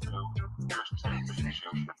 99%ers do? Here's 10 things you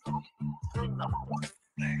should know. Thing number 1.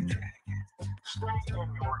 Stay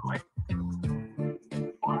in your lane.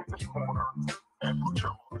 Find this corner and put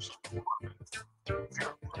your motorcycle club in. If you're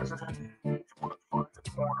a president, you want to find the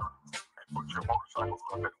corner and put your motorcycle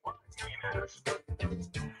club in. What I mean is,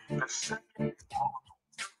 the second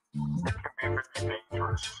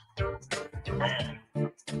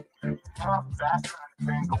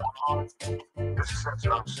thing going on, this sets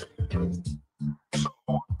up safe. So,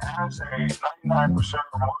 as a 99% of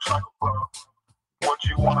a motorcycle club, what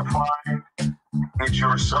you want to find is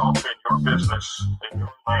yourself in your business, in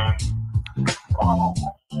your lane. All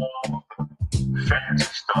the fancy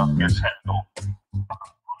stuff gets handled.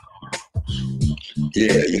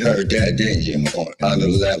 Yeah, you heard that, didn't you? On other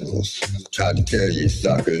levels, tried to tell you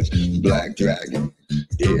suckers, Black Dragon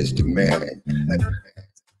is the man.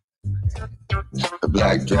 The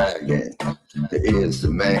Black Dragon is the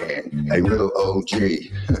man, a real OG,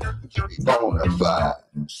 bona fide,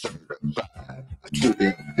 certified, a true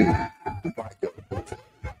MVP.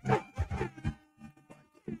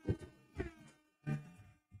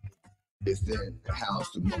 It's in the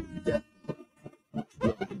house of movie.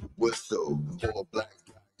 Whistle for Black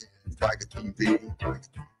Dragon, Biker TV.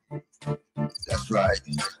 That's right,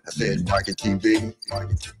 I said Biker TV.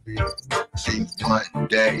 See, one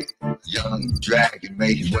day, young dragon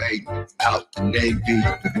made his way out the Navy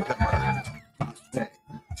to become a prospect.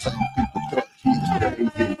 Some people thought he was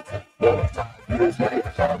crazy. 4 or 5 years later,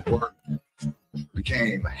 hard work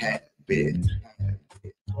became a habit.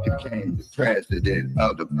 He became the president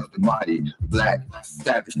of the mighty Black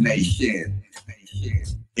Savage Nation.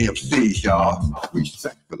 MCs, y'all,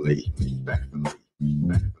 respectfully. Black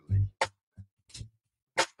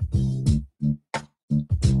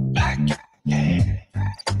Dragon.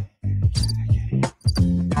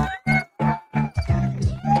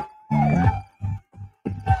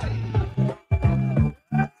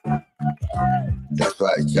 That's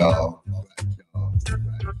right, y'all.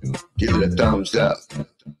 Give it a thumbs up.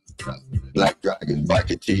 Black Dragon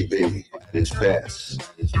Biker TV at his best.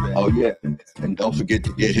 Oh yeah, and don't forget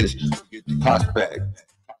to get his prospect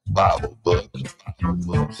Bible book.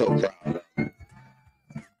 So proud of him.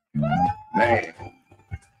 Man,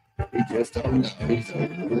 he just don't know. He's a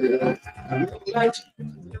real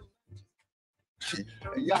legend.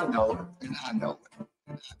 And y'all know it, and I know it.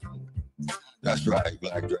 That's right,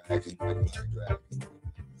 Black Dragon.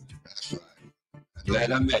 That's right.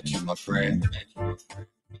 Glad I met you, my friend.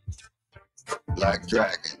 Black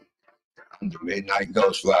Dragon. I'm the Midnight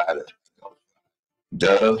Ghost Rider.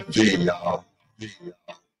 The V, y'all.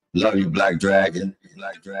 Love you, Black Dragon.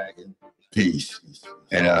 Peace.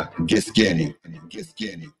 And get skinny.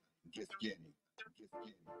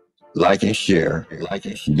 Like and share.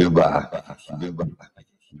 Goodbye.